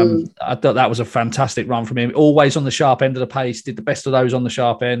 I thought that was a fantastic run from him. Always on the sharp end of the pace. Did the best of those on the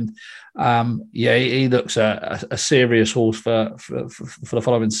sharp end. He looks a serious horse for the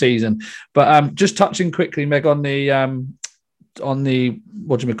following season. But just touching quickly, Meg, on the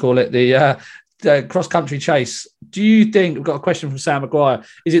what do you call it? The cross country chase. Do you think, we've got a question from Sam McGuire,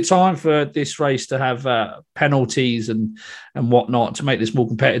 is it time for this race to have penalties and whatnot to make this more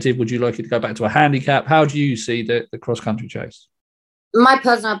competitive? Would you like it to go back to a handicap? How do you see the cross country chase? My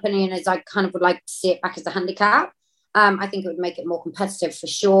personal opinion is I kind of would like to see it back as a handicap. I think it would make it more competitive for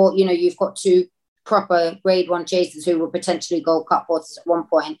sure. You've got two proper Grade 1 chasers who were potentially Gold Cup horses at one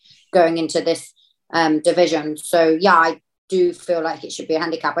point going into this division. So, yeah, I do feel like it should be a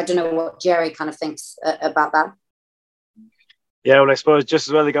handicap. I don't know what Jerry kind of thinks about that. Yeah, well, I suppose just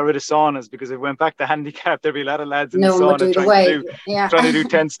as well they got rid of saunas, because if it went back to handicap, there'd be a lot of lads in the sauna trying to do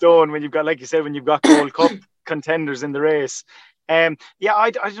 10 stone when you've got, like you said, when you've got Gold Cup contenders in the race. I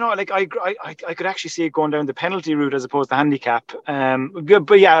don't know. Like I could actually see it going down the penalty route as opposed to handicap.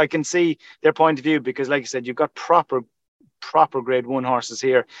 But yeah, I can see their point of view, because, like you said, you've got proper Grade 1 horses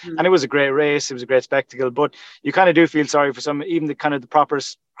here, and it was a great race. It was a great spectacle. But you kind of do feel sorry for some, even the kind of the proper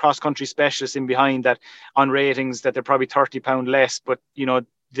cross country specialists in behind that on ratings that they're probably £30 less, but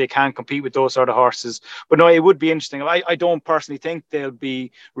they can't compete with those sort of horses. But no, it would be interesting. I don't personally think they'll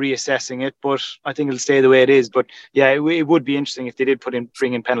be reassessing it, but I think it'll stay the way it is. But yeah, it would be interesting if they did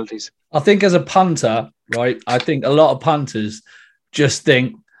bring in penalties. I think as a punter, right, I think a lot of punters just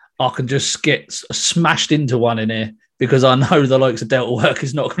think I can just get smashed into one in here because I know the likes of Delta Work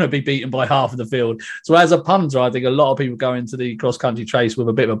is not going to be beaten by half of the field. So as a punter, I think a lot of people go into the cross-country chase with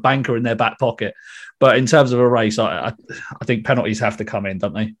a bit of a banker in their back pocket. But in terms of a race, I think penalties have to come in,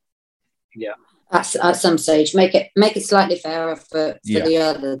 don't they? Yeah. At some stage, make it slightly fairer for the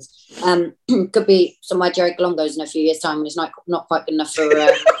others. Could be somewhere Jerry Colongo's in a few years' time when he's not quite good enough for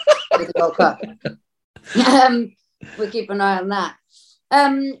the World Cup. We'll keep an eye on that.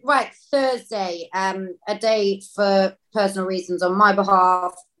 Right, Thursday, a day for personal reasons on my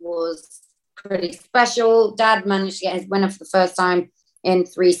behalf was pretty special. Dad managed to get his winner for the first time in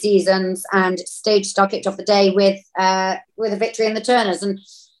 3 seasons, and Stage Star kicked off the day with a victory in the Turners. And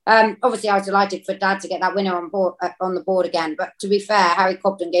obviously, I was delighted for Dad to get that winner on the board again. But to be fair, Harry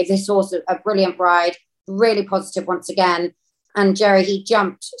Cobden gave this horse a brilliant ride, really positive once again. And Jerry, he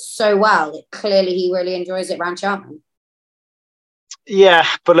jumped so well. Clearly, he really enjoys it around Cheltenham. Yeah,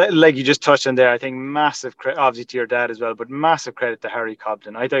 but like you just touched on there, I think massive credit, obviously to your dad as well, but massive credit to Harry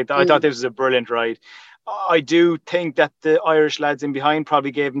Cobden. I thought this was a brilliant ride. I do think that the Irish lads in behind probably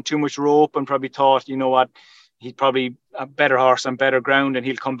gave him too much rope and probably thought, you know what, he's probably a better horse on better ground and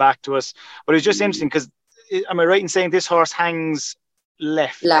he'll come back to us. But it's just interesting because, am I right in saying this horse hangs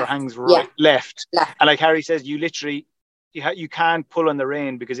left or hangs right? Yeah. Left. And like Harry says, you literally you can't pull on the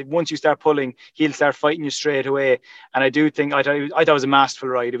rein, because once you start pulling, he'll start fighting you straight away. And I thought it was a masterful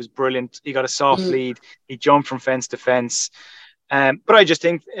ride. It was brilliant. He got a soft lead. He jumped from fence to fence. But I just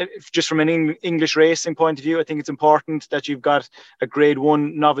think, just from an English racing point of view, I think it's important that you've got a Grade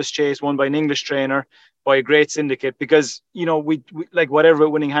 1 novice chase won by an English trainer, by a great syndicate, because, you know, we like, whatever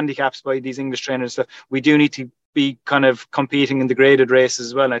winning handicaps by these English trainers, we do need to be kind of competing in the graded races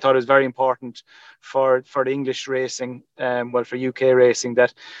as well. And I thought it was very important for the English racing, for UK racing,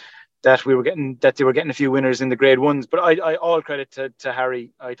 that they were getting a few winners in the Grade 1s. But I all credit to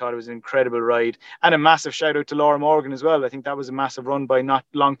Harry. I thought it was an incredible ride, and a massive shout out to Laura Morgan as well. I think that was a massive run by Not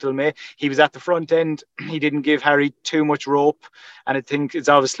Long Till May. He was at the front end. He didn't give Harry too much rope, and I think it's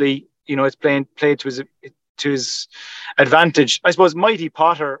obviously, you know, it's played to his advantage. I suppose Mighty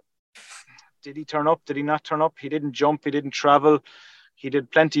Potter, did he turn up? Did he not turn up? He didn't jump. He didn't travel. He did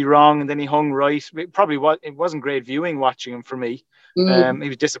plenty wrong, and then he hung right. It wasn't great viewing watching him for me. He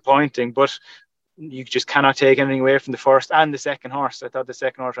was disappointing, but you just cannot take anything away from the first and the second horse. I thought the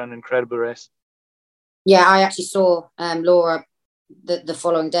second horse ran an incredible race. Yeah, I actually saw Laura the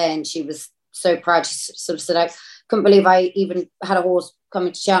following day, and she was so proud. She sort of said, I couldn't believe I even had a horse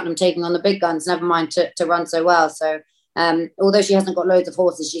coming to Cheltenham taking on the big guns, never mind to run so well. So although she hasn't got loads of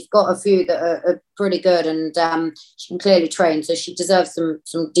horses, she's got a few that are pretty good, and she can clearly train, so she deserves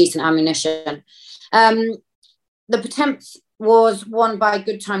some decent ammunition. The Potemps was won by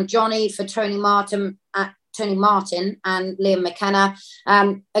Good Time Johnny for Tony Martin and Liam McKenna.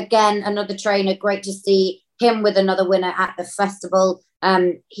 Again, another trainer. Great to see him with another winner at the festival.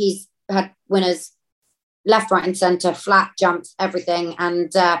 He's had winners left, right and centre, flat jumps, everything.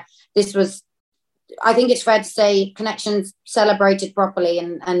 And this was, I think it's fair to say, Connections celebrated properly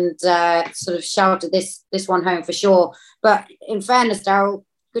and sort of shouted this one home for sure. But in fairness, Daryl,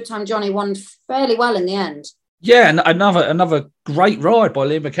 Good Time Johnny won fairly well in the end. Yeah, and another great ride by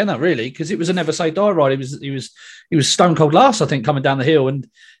Liam McKenna, really, because it was a never say die ride. He was stone cold last, I think, coming down the hill, and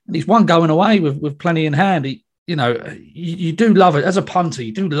he's one going away with plenty in hand. You do love it as a punter.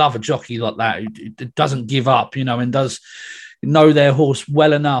 You do love a jockey like that who doesn't give up, and does know their horse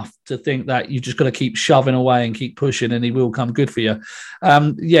well enough to think that you just got to keep shoving away and keep pushing, and he will come good for you.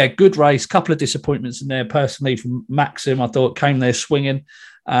 Good race. Couple of disappointments in there personally from Maxim. I thought came there swinging.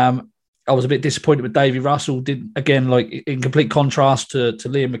 I was a bit disappointed with Davy Russell. Did again, like in complete contrast to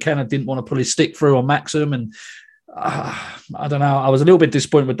Liam McKenna, didn't want to pull his stick through on Maxim, and I don't know. I was a little bit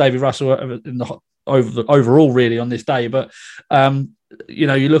disappointed with Davy Russell overall, really, on this day. But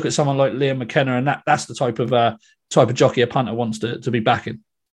you look at someone like Liam McKenna, and that's the type of jockey a punter wants to be backing.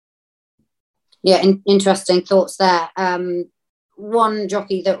 Yeah, interesting thoughts there. One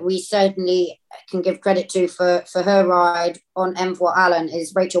jockey that we certainly can give credit to for her ride on Envoy Allen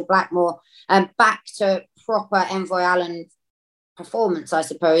is Rachel Blackmore, back to proper Envoy Allen performance, I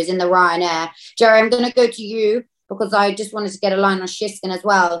suppose, in the Ryanair. Jerry, I'm going to go to you because I just wanted to get a line on Shiskin as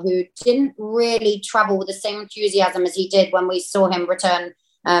well, who didn't really travel with the same enthusiasm as he did when we saw him return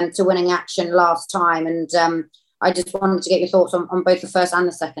to winning action last time. And I just wanted to get your thoughts on both the first and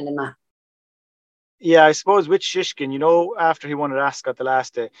the second in that. Yeah, I suppose with Shishkin, after he won at Ascot the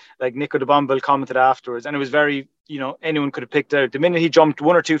last day, like Nico de Bombelle commented afterwards, and it was very, anyone could have picked out. The minute he jumped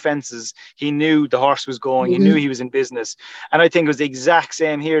one or two fences, he knew the horse was going. Mm-hmm. He knew he was in business. And I think it was the exact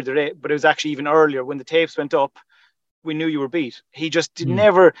same here today, but it was actually even earlier when the tapes went up. We knew you were beat. He just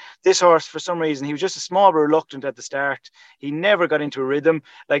never, this horse, for some reason, he was just a small bit reluctant at the start. He never got into a rhythm.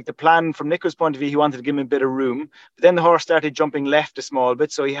 Like the plan from Nichols' point of view, he wanted to give him a bit of room. But then the horse started jumping left a small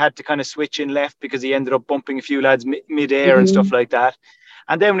bit, so he had to kind of switch in left because he ended up bumping a few lads mid-air and stuff like that.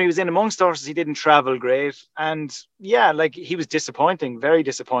 And then when he was in amongst horses, he didn't travel great. And yeah, like he was disappointing, very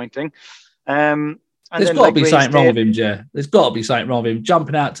disappointing. There's got to be something wrong with him, Jer. There's got to be something wrong with him.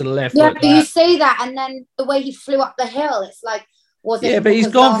 Jumping out to the left. Yeah, but you say that, and then the way he flew up the hill, it's like, was it? Yeah, but he's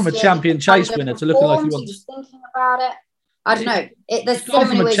gone from a champion chase winner to looking like he wants. Just thinking about it. I don't know. There's so many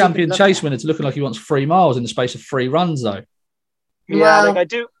ways. From a champion chase winner to looking like he wants 3 miles in the space of 3 runs, though. Yeah, I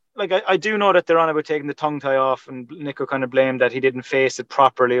do know that they're on about taking the tongue tie off, and Nico kind of blamed that he didn't face it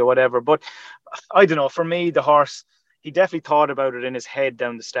properly or whatever. But I don't know. For me, the horse, he definitely thought about it in his head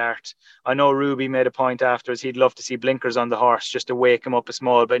down the start. I know Ruby made a point afterwards. He'd love to see blinkers on the horse just to wake him up a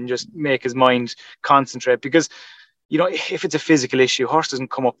small bit and just make his mind concentrate. Because, if it's a physical issue, horse doesn't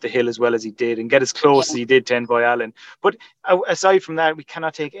come up the hill as well as he did and get as close as he did to Envoy Allen. But aside from that, we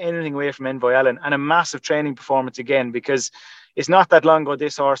cannot take anything away from Envoy Allen, and a massive training performance again, because it's not that long ago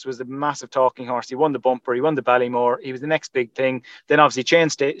this horse was a massive talking horse. He won the Bumper, he won the Ballymore, he was the next big thing. Then obviously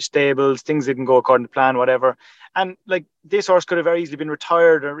changed stables, things didn't go according to plan, whatever. And like this horse could have very easily been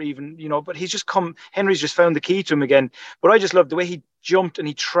retired, or even, you know, but he's just come, Henry's just found the key to him again. But I just love the way he jumped and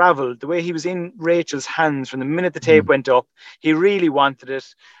he travelled, the way he was in Rachel's hands from the minute the tape went up. He really wanted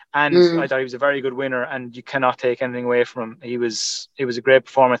it. And I thought he was a very good winner, and you cannot take anything away from him. It was a great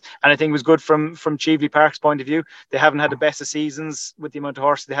performance, and I think it was good from Cheveley Park's point of view. They haven't had the best of seasons with the amount of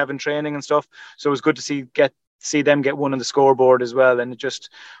horses they have in training and stuff, so it was good to see them get one on the scoreboard as well. And it just,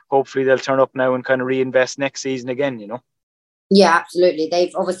 hopefully they'll turn up now and kind of reinvest next season again, you know. Yeah, absolutely.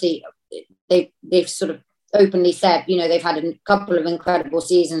 They've obviously they've sort of openly said, you know, they've had a couple of incredible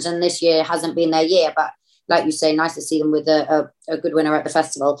seasons, and this year hasn't been their year, but like you say, nice to see them with a good winner at the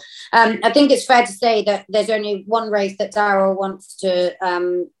festival. I think it's fair to say that there's only one race that Daryl wants to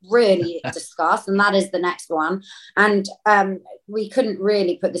really discuss, and that is the next one. And we couldn't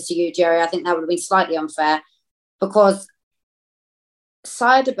really put this to you, Jerry. I think that would have been slightly unfair, because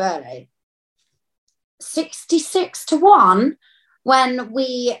Sire de Burley, 66-1, when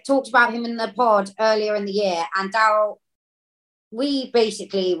we talked about him in the pod earlier in the year, and Daryl, we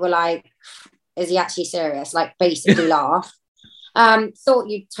basically were like, is he actually serious? Like, basically laugh. Thought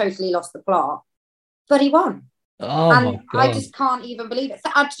you totally lost the plot, but he won. Oh, and my God. I just can't even believe it.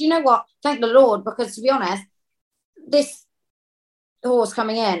 Do you know what? Thank the Lord, because to be honest, this horse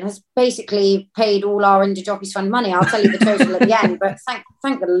coming in has basically paid all our Indie Jockeys Fund money. I'll tell you the total at the end, but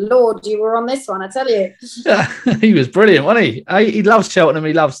thank the Lord you were on this one, I tell you. He was brilliant, wasn't he? He loves Cheltenham.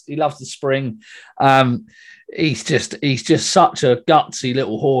 He loves the spring. He's just such a gutsy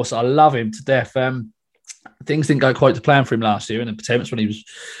little horse. I love him to death. Things didn't go quite to plan for him last year in the attempts when he was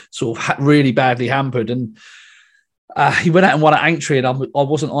sort of really badly hampered. And he went out and won at Aintree, and I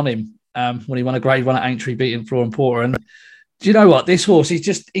wasn't on him when he won a Grade 1 at Aintree, beating Flora and Porter. And do you know what? This horse, he's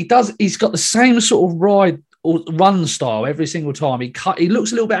got the same sort of ride or run style every single time. He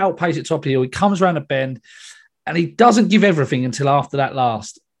looks a little bit outpaced at top of the hill. He comes around a bend, and he doesn't give everything until after that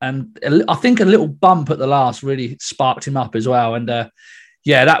last. And I think a little bump at the last really sparked him up as well. And that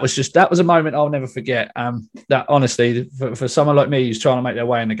was a moment I'll never forget. That honestly, for someone like me who's trying to make their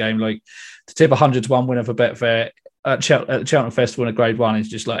way in the game, like to tip 100-1 winner for Betfair at Cheltenham Festival in a Grade 1 is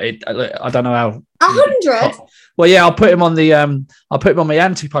just like I don't know how. 100. Well, yeah, I'll put him on my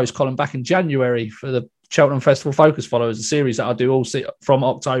anti-post column back in January for the Cheltenham Festival Focus Followers, a series that I do all from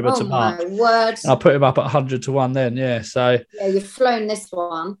October to March. Oh my word! And I'll put him up at 100-1 then. Yeah, so yeah, you've flown this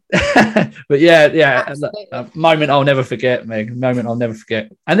one. But a moment I'll never forget, Meg. A moment I'll never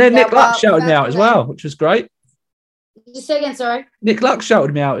forget. And then Nick Luck shouted me out as well, which was great. Did you say again? Sorry. Nick Luck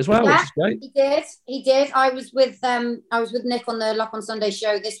shouted me out as well, which is great. He did. I was with Nick on the Luck on Sunday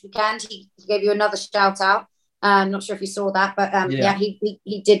show this weekend. He gave you another shout out. I'm not sure if you saw that, but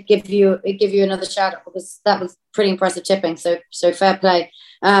he did give you another shout out, because that was pretty impressive tipping. So fair play.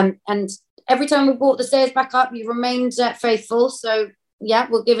 And every time we brought the stairs back up, you remained faithful. So yeah,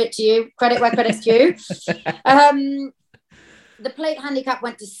 we'll give it to you. Credit where credit's due. The plate handicap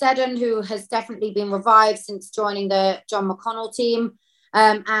went to Seddon, who has definitely been revived since joining the John McConnell team.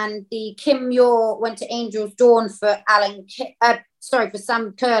 And the Kim Muir went to Angel's Dawn for for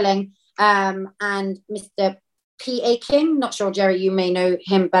Sam Curling and Mr. P.A. King. Not sure, Jerry, you may know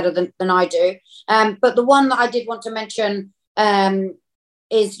him better than I do. But the one that I did want to mention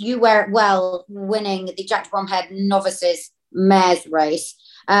is You Wear It Well, winning the Jack de Bromhead Novices Mares race,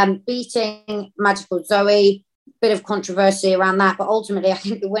 beating Magical Zoe. Bit of controversy around that, but ultimately I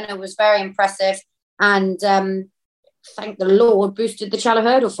think the winner was very impressive, and thank the Lord boosted the Challow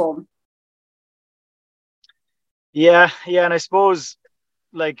Hurdle form. Yeah, and I suppose,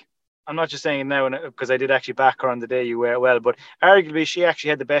 like, I'm not just saying it now because I did actually back her on the day You Wear It Well, but arguably she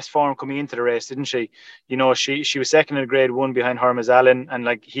actually had the best form coming into the race, didn't she? You know, she was second in Grade 1 behind Hermes Allen, and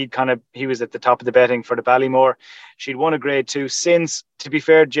like he was at the top of the betting for the Ballymore. She'd won a Grade 2 since. To be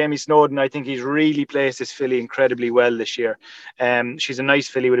fair, Jamie Snowden, I think he's really placed his filly incredibly well this year. She's a nice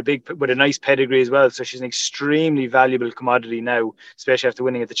filly with a nice pedigree as well, so she's an extremely valuable commodity now, especially after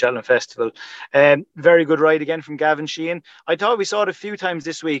winning at the Cheltenham Festival. Very good ride again from Gavin Sheehan. I thought we saw it a few times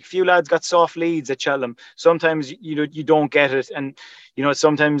this week. Few lads got soft leads at Cheltenham. Sometimes you don't get it, and you know,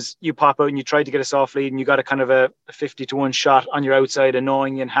 sometimes you pop out and you try to get a soft lead and you got a kind of a 50-1 shot on your outside,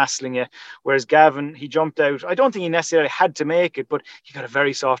 annoying you and hassling you. Whereas Gavin, he jumped out. I don't think he necessarily had to make it, but he got a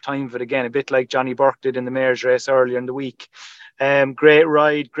very soft time of it again, a bit like Johnny Burke did in the mares race earlier in the week. Great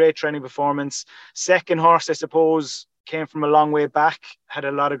ride, great training performance. Second horse, I suppose, came from a long way back, had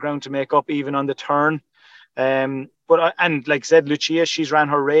a lot of ground to make up even on the turn. And like I said, Lucia, she's ran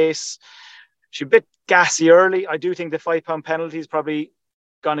her race. She's a bit gassy early. I do think the £5 penalty is probably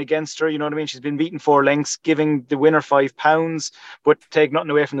gone against her. You know what I mean? She's been beaten 4 lengths, giving the winner £5, but take nothing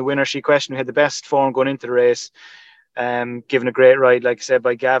away from the winner. She questioned who had the best form going into the race. Given a great ride, like I said,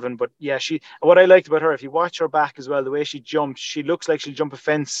 by Gavin. But yeah, what I liked about her, if you watch her back as well, the way she jumps, she looks like she'll jump a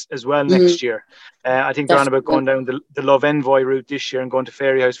fence as well next year. I think they're on about going down the Love Envoy route this year and going to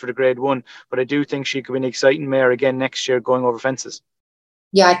Fairy House for the Grade 1. But I do think she could be an exciting mare again next year going over fences.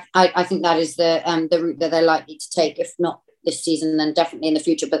 Yeah, I think that is the route that they're likely to take, if not this season, then definitely in the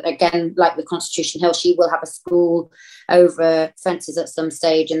future. But again, like with Constitution Hill, she will have a school over fences at some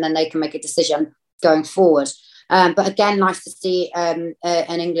stage, and then they can make a decision going forward. But again, nice to see an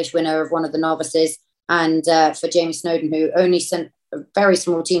English winner of one of the novices, and for Jamie Snowden, who only sent a very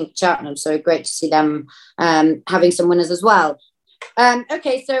small team to Cheltenham. So great to see them having some winners as well.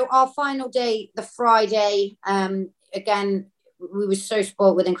 Okay, so our final day, the Friday, again, we were so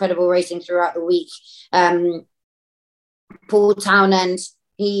spoiled with incredible racing throughout the week. Paul Townend,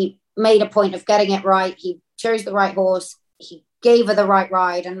 he made a point of getting it right. He chose the right horse. He gave her the right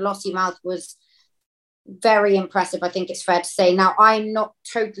ride, and Lottie Mouth was very impressive, I think it's fair to say. Now, I'm not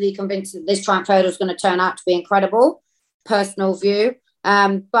totally convinced that this Triumph Hurdle is going to turn out to be incredible, personal view.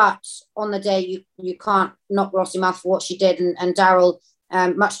 But on the day, you can't knock Lottie Mouth for what she did. And Daryl,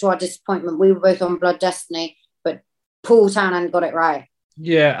 much to our disappointment, we were both on Blood Destiny, but Paul Townend got it right.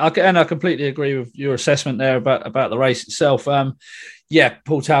 Yeah, I completely agree with your assessment there about the race itself. Yeah,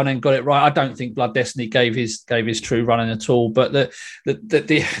 Paul Townend got it right. I don't think Blood Destiny gave his true running at all. But the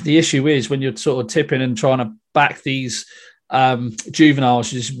issue is when you're sort of tipping and trying to back these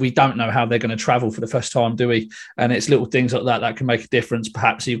juveniles, we don't know how they're going to travel for the first time, do we? And it's little things like that can make a difference.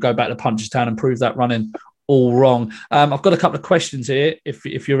 Perhaps you go back to Punchestown and prove that running all wrong. I've got a couple of questions here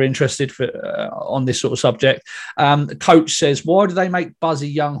if you're interested on this sort of subject. The coach says, why do they make buzzy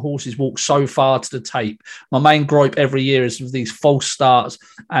young horses walk so far to the tape? My main gripe every year is with these false starts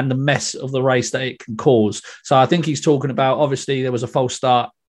and the mess of the race that it can cause. So I think he's talking about, obviously there was a false start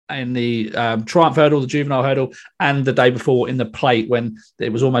in the Triumph Hurdle, the Juvenile Hurdle, and the day before in the Plate when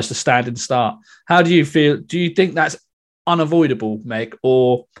it was almost a standing start. How do you feel? Do you think that's unavoidable, Meg,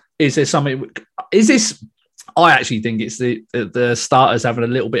 or is there something? Is this? I actually think it's the starters having a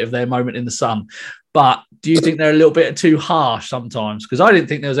little bit of their moment in the sun. But do you think they're a little bit too harsh sometimes? Because I didn't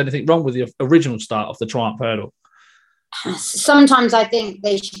think there was anything wrong with the original start of the Triumph Hurdle. Sometimes I think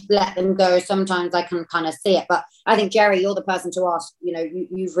they should let them go. Sometimes I can kind of see it. But I think, Jerry, you're the person to ask. You know,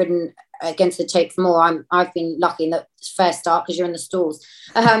 you've ridden against the tapes more. I've been lucky in that fair start because you're in the stalls.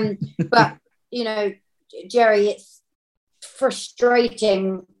 But, you know, Jerry, it's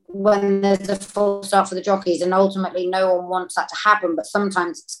frustrating when there's a full start for the jockeys, and ultimately no one wants that to happen, but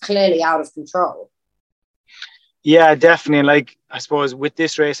sometimes it's clearly out of control. Yeah, definitely. And like, I suppose with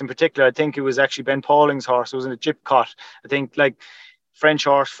this race in particular, I think it was actually Ben Pauling's horse. It was in a Gypcot. I think like French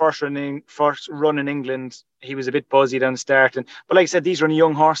horse, first run in England, he was a bit buzzy down the start. But like I said, these are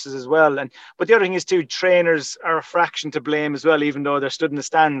young horses as well. But the other thing is too, trainers are a fraction to blame as well, even though they're stood in the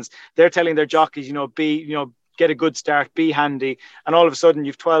stands. They're telling their jockeys, get a good start, be handy, and all of a sudden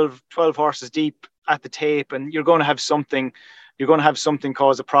you've 12 horses deep at the tape, and you're going to have something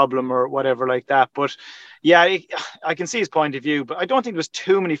cause a problem or whatever like that. But yeah, I can see his point of view, but I don't think there was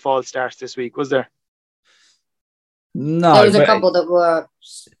too many false starts this week, was there? No, there was a couple that were.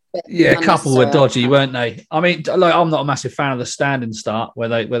 Yeah, a couple were dodgy, weren't they? I mean, like, I'm not a massive fan of the standing start where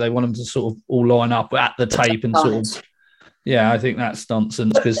they want them to sort of all line up at the tape and sort of. Yeah, I think that's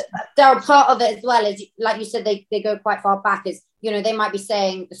nonsense because Daryl, part of it as well is, like you said, they go quite far back. Is, they might be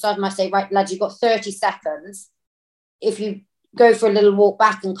saying, the sergeant might say, right, lads, you've got 30 seconds. If you go for a little walk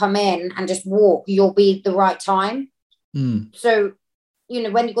back and come in and just walk, you'll be the right time. So,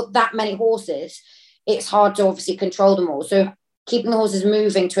 when you've got that many horses, it's hard to obviously control them all. So keeping the horses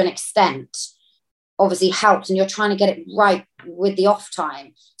moving to an extent obviously helps, and you're trying to get it right with the off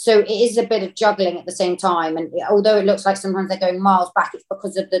time. So it is a bit of juggling at the same time. And although it looks like sometimes they're going miles back, it's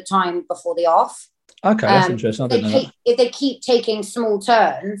because of the time before the off. Okay, that's interesting. I didn't know that. If they keep taking small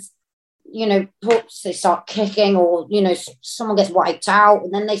turns, they start kicking, or someone gets wiped out,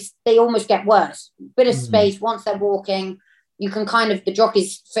 and then they almost get worse. Bit of space once they're walking, you can the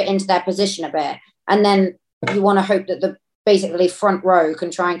jockeys fit into their position a bit, and then you want to hope that the basically front row can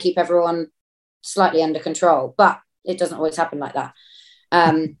try and keep everyone slightly under control, but it doesn't always happen like that.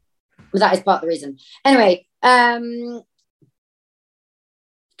 But that is part of the reason. Anyway,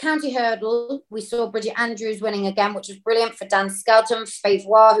 County Hurdle, we saw Bridget Andrews winning again, which was brilliant for Dan Skelton,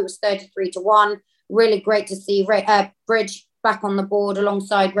 Favor, who was 33-1. Really great to see Bridge back on the board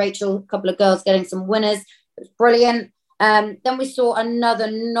alongside Rachel, a couple of girls getting some winners. It was brilliant. Then we saw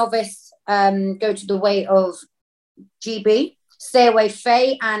another novice go to the way of GB, Stay Away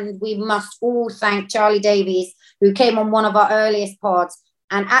Faye, and we must all thank Charlie Davies, who came on one of our earliest pods.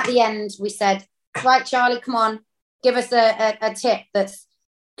 And at the end, we said, right, Charlie, come on, give us a tip that's,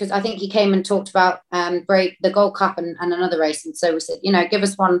 because I think he came and talked about the Gold Cup and another race. And so we said, give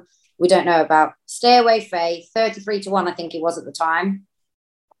us one we don't know about. Stay Away Faye, 33-1, I think it was at the time.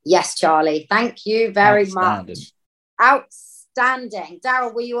 Yes, Charlie. Thank you very much. Outstanding.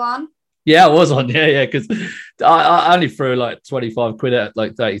 Daryl, were you on? Yeah, I was on. Yeah, because I only threw like 25 quid at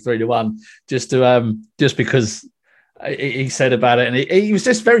like 33-1 just because he said about it, and he was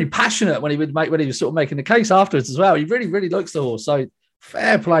just very passionate when he was sort of making the case afterwards as well. He really, really likes the horse. So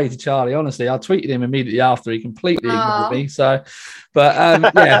fair play to Charlie. Honestly, I tweeted him immediately after. He completely ignored me. So,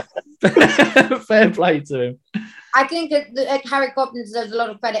 but yeah, fair play to him. I think that Harry Cobden deserves a lot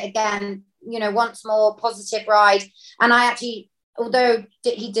of credit again. Once more, positive ride. And I actually, although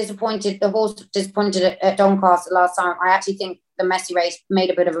the horse disappointed at Doncaster last time, I actually think the Messi race made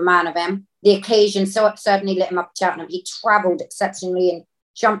a bit of a man of him. The occasion certainly lit him up at Cheltenham. He travelled exceptionally and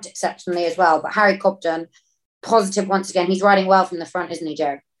jumped exceptionally as well. But Harry Cobden, positive once again. He's riding well from the front, isn't he,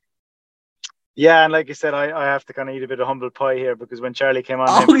 Joe? Yeah, and like you said, I have to kind of eat a bit of humble pie here, because when Charlie came on,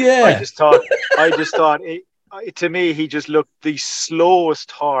 I just thought. To me, he just looked the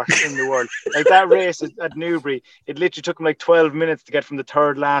slowest horse in the world. Like that race at Newbury, it literally took him like 12 minutes to get from the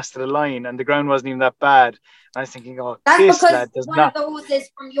third last to the line, and the ground wasn't even that bad. And I was thinking, this lad does not. That's because one of the horses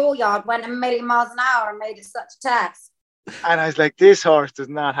from your yard went 1,000,000 miles an hour and made it such a test. And I was like, this horse does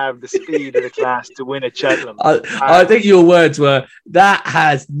not have the speed of the class to win at Cheltenham. I think your words were, that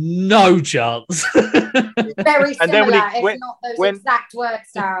has no chance. Very similar, if not those exact words,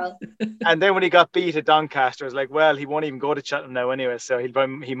 Daryl. And then when he got beat at Doncaster, I was like, well, he won't even go to Cheltenham now anyway, so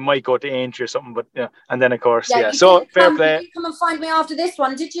he might go to Aintree or something. But yeah, and then of course, So fair play. Did you come and find me after this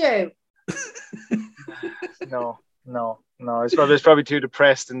one? Did you? No. I was probably too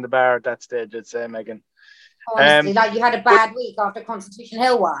depressed in the bar at that stage, I'd say, Megan. Honestly, like you had a bad week after Constitution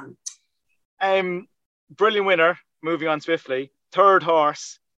Hill one. Brilliant winner. Moving on swiftly. Third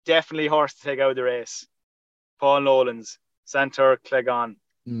horse, definitely horse to take out of the race. Paul Nolan's Santur Clegon.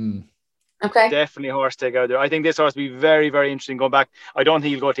 Okay. Definitely horse to take out there. I think this horse will be very, very interesting going back. I don't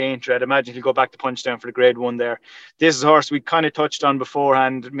think he'll go to Aintree. I'd imagine he'll go back to Punchdown for the Grade 1 there. This is a horse we kind of touched on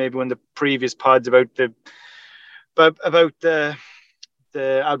beforehand, maybe when the previous pods about the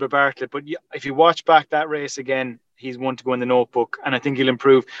Albert Bartlett, but if you watch back that race again, he's one to go in the notebook, and I think he'll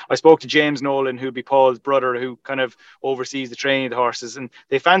improve. I spoke to James Nolan, who'll be Paul's brother, who kind of oversees the training of the horses, and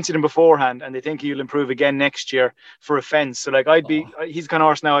they fancied him beforehand, and they think he'll improve again next year for a fence. So like he's the kind of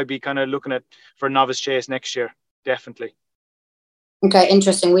horse now I'd be kind of looking at for a novice chase next year, definitely. Okay,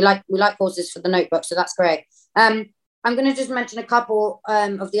 interesting. We like horses for the notebook, so that's great. I'm going to just mention a couple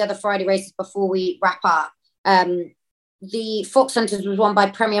of the other Friday races before we wrap up. The Fox Hunters was won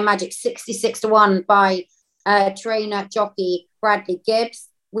by Premier Magic 66-1 by trainer jockey Bradley Gibbs.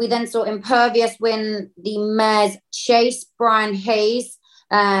 We then saw Impervious win the Mare's Chase, Brian Hayes.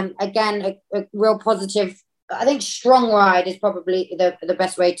 Again, a real positive, I think strong ride is probably the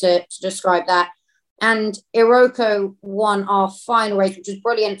best way to describe that. And Iroko won our final race, which was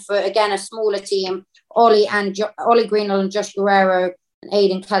brilliant for, again, a smaller team. Ollie Greenall and Josh Guerrero and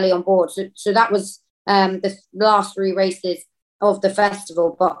Aidan Kelly on board. So that was the last three races of the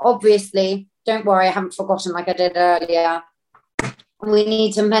festival. But obviously, don't worry, I haven't forgotten like I did earlier. We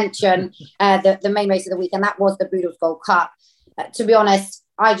need to mention the main race of the week, and that was the Boodles Gold Cup. To be honest,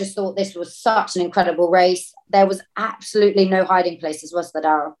 I just thought this was such an incredible race. There was absolutely no hiding places, was there,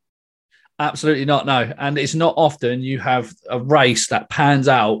 Daryl? Absolutely not, no. And it's not often you have a race that pans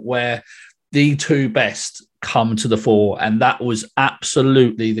out where the two best come to the fore, and that was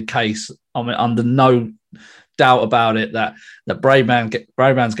absolutely the case. I mean, under no doubt about it, that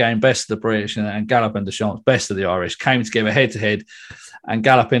Braeburns Game, best of the British, and Gallopin Deschamps, best of the Irish, came together head to head, and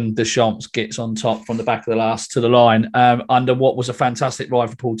Gallopin Deschamps gets on top from the back of the last to the line under what was a fantastic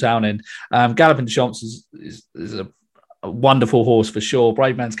ride for Paul Townend. Gallopin Deschamps is a wonderful horse for sure.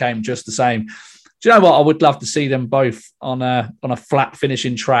 Braeburns Game just the same. Do you know what? I would love to see them both on a flat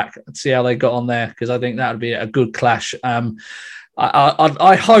finishing track and see how they got on there, because I think that would be a good clash.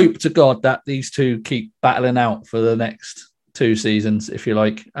 I hope to God that these two keep battling out for the next two seasons, if you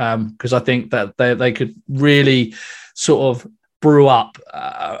like, because I think that they could really sort of brew up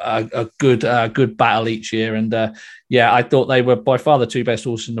a good battle each year. And I thought they were by far the two best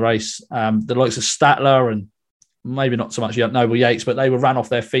horses in the race. The likes of Statler and maybe not so much Noble Yates, but they were ran off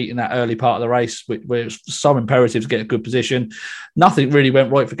their feet in that early part of the race, where it was so imperative to get a good position. Nothing really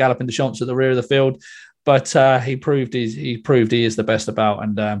went right for Gallopin Deschamps at the rear of the field. But he proved he is the best about.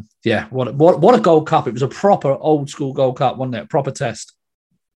 And what a Gold Cup! It was a proper old school Gold Cup, wasn't it? Proper test.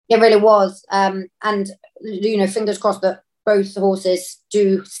 It really was. And fingers crossed that both horses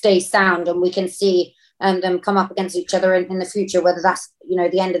do stay sound, and we can see them come up against each other in the future, whether that's,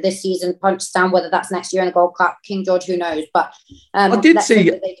 the end of this season, Punchestown, whether that's next year in the Gold Cup, King George, who knows. But I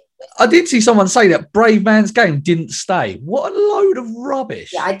did see someone say that Brave Man's Game didn't stay. What a load of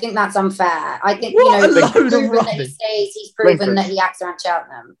rubbish. Yeah, I think that's unfair. I think, what a load of rubbish. That he stays, he's proven that he acts around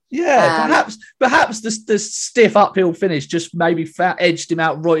Cheltenham. Yeah, perhaps the stiff uphill finish just maybe edged him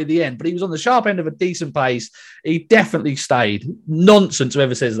out right at the end, but he was on the sharp end of a decent pace. He definitely stayed. Nonsense,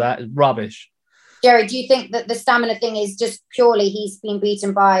 whoever says that is rubbish. Jerry, do you think that the stamina thing is just purely he's been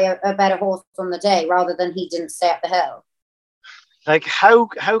beaten by a better horse on the day rather than he didn't stay up the hill? Like, how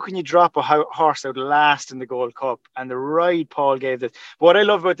can you drop a horse out last in the Gold Cup? And the ride Paul gave this. But what I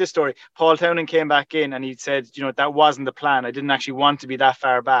love about this story, Paul Townend came back in and he said, that wasn't the plan. I didn't actually want to be that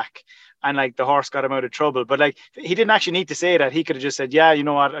far back. And like the horse got him out of trouble. But like he didn't actually need to say that. He could have just said, yeah, you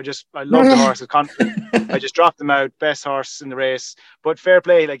know what? I love the horse. I was confident. I just dropped him out. Best horse in the race. But fair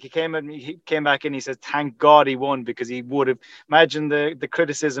play. Like he came back in. He said, thank God he won, because he would have imagined the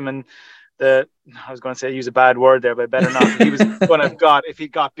criticism and I was going to say use a bad word there, but better not. He was going to have got if he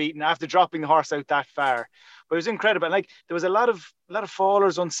got beaten after dropping the horse out that far. But it was incredible. Like there was a lot of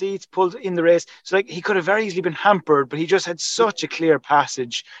fallers on seats pulled in the race. So like he could have very easily been hampered, but he just had such a clear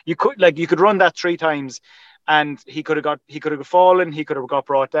passage. You could run that 3 times and he could have fallen, he could have got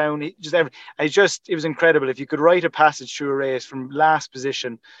brought down. It was incredible. If you could write a passage through a race from last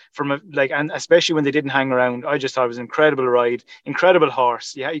position, and especially when they didn't hang around, I just thought it was an incredible ride, incredible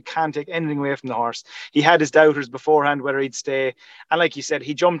horse. Yeah, you can't take anything away from the horse. He had his doubters beforehand whether he'd stay, and like you said,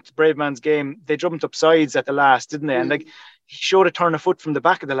 he jumped Brave Man's Game. They jumped up sides at the last, didn't they? And like he showed a turn of foot from the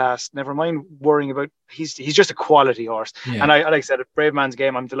back of the last. Never mind worrying about. He's just a quality horse. Yeah. And I like I said, at Brave Man's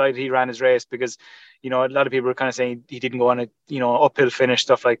Game, I'm delighted he ran his race, because a lot of people were kind of saying he didn't go on a uphill finish,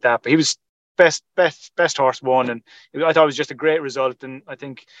 stuff like that. But he was best horse won, and I thought it was just a great result. And I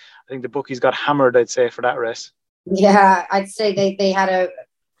think the bookies got hammered, I'd say, for that race. Yeah, I'd say they had a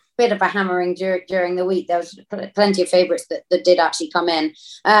bit of a hammering during the week. There was plenty of favourites that did actually come in.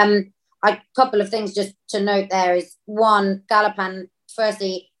 A couple of things just to note there is, one, Galopin,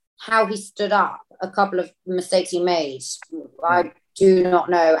 firstly, how he stood up, a couple of mistakes he made, I do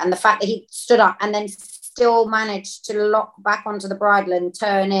not know. And the fact that he stood up and then still managed to lock back onto the bridle and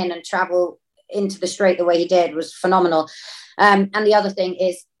turn in and travel into the straight the way he did was phenomenal. And the other thing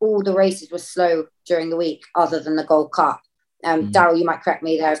is, all the races were slow during the week other than the Gold Cup. Daryl, you might correct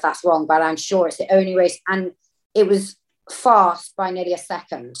me there if that's wrong, but I'm sure it's the only race. And it was fast by nearly a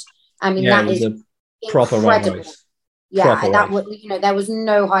second. I mean, that is proper incredible. Yeah, that was, there was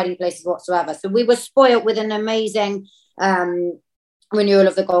no hiding places whatsoever. So we were spoiled with an amazing renewal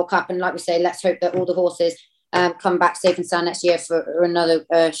of the Gold Cup. And like we say, let's hope that all the horses come back safe and sound next year for another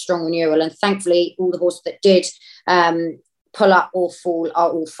strong renewal. And thankfully, all the horses that did pull up or fall are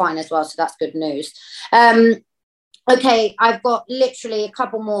all fine as well. So that's good news. Okay, I've got literally a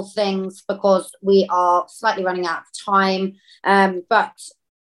couple more things because we are slightly running out of time. But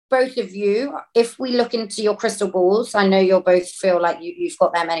both of you, if we look into your crystal balls, I know you'll both feel like you've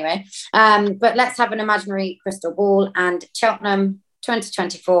got them anyway, but let's have an imaginary crystal ball. And Cheltenham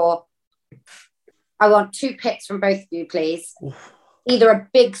 2024, I want 2 picks from both of you, please. Oof. Either a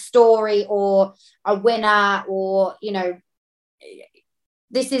big story or a winner, or it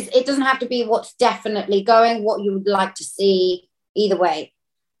doesn't have to be what's definitely going, what you would like to see. Either way,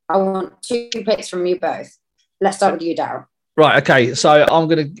 I want 2 picks from you both. Let's start with you, Daryl. Right. Okay. So I'm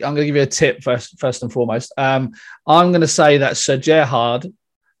gonna give you a tip first and foremost. I'm gonna say that Sir Gerhard,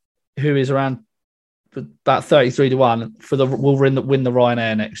 who is around about 33-1 will win the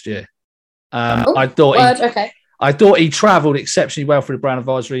Ryanair next year. I thought he travelled exceptionally well for the Brown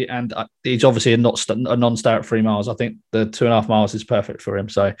Advisory, and he's obviously a non-starter at 3 miles. I think the 2.5 miles is perfect for him.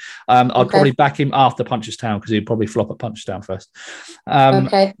 So I'd probably back him after Punchestown, because he'd probably flop at Punchestown first.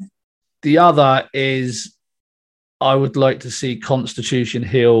 The other is, I would like to see Constitution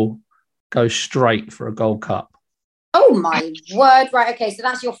Hill go straight for a Gold Cup. Oh my word! Right, okay, so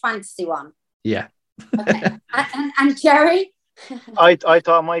that's your fantasy one. Yeah. Okay, and Jerry. I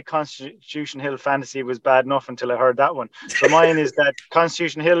thought my Constitution Hill fantasy was bad enough until I heard that one. So mine is that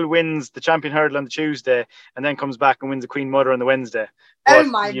Constitution Hill wins the Champion Hurdle on the Tuesday and then comes back and wins the Queen Mother on the Wednesday. But,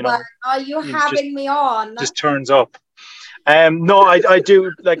 my word! Are you having me on? Just turns up. No, I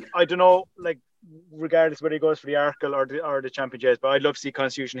do, like, I don't know, like, regardless whether he goes for the Arkle or the Champion Jazz, but I'd love to see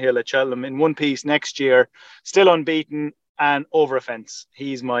Constitution Hill at Cheltenham in one piece next year, still unbeaten, and over a fence.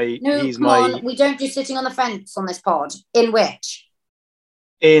 He's my. We don't do sitting on the fence on this pod. In which?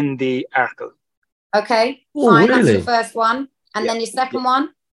 In the Arkle. Okay, fine. Really? That's your first one, and then your second one.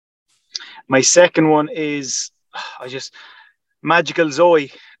 My second one is Magical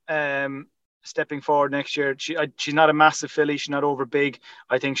Zoe. Stepping forward next year. She's not a massive filly. She's not over big.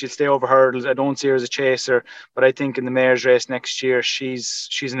 I think she'll stay over hurdles. I don't see her as a chaser, but I think in the mares race next year, she's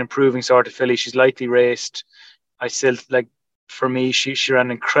an improving sort of filly. She's lightly raced. I still for me, she ran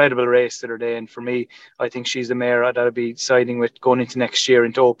an incredible race the other day, and for me, I think she's the mare that I'd be siding with going into next year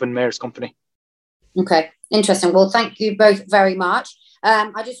into Open Mares Company. Okay, interesting. Well, thank you both very much.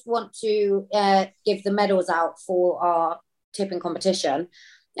 I just want to give the medals out for our tipping competition.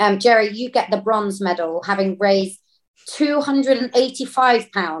 Jerry, you get the bronze medal, having raised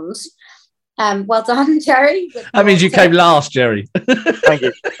 £285. Well done, Jerry. That means you came last, Jerry. Thank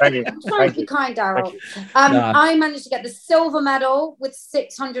you. I'm trying to be kind, Daryl. I managed to get the silver medal with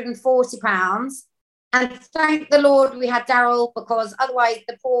 £640. And thank the Lord we had Daryl, because otherwise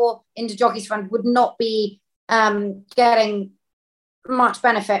the poor Inter Jockeys Fund would not be getting much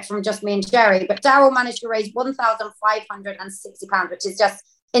benefit from just me and Jerry. But Daryl managed to raise £1,560, which is just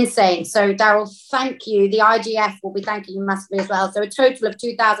insane. So Daryl, thank you. The IGF will be thanking you massively as well. So a total of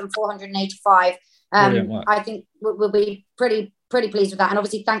 2,485. I think we'll be pretty pleased with that. And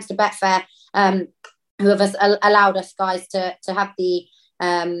obviously thanks to Betfair, who have allowed us guys to have the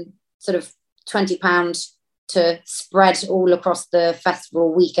sort of £20 to spread all across the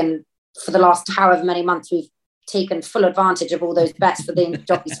festival week. And for the last however many months, we've taken full advantage of all those bets for the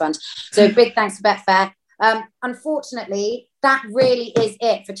Jockeys Fund. So big thanks to Betfair. Unfortunately, that really is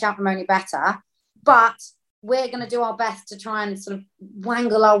it for Cheltenham Only Bettor, but we're going to do our best to try and sort of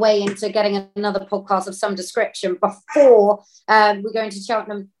wangle our way into getting another podcast of some description before we go into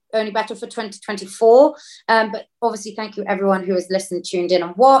Cheltenham Only Bettor for 2024. But obviously, thank you everyone who has listened, tuned in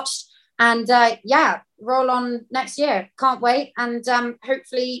and watched. And roll on next year. Can't wait. And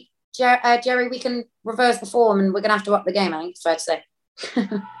hopefully, Jerry, we can reverse the form, and we're going to have to up the game, I think it's fair to say.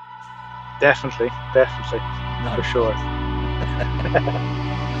 Definitely. No. For sure.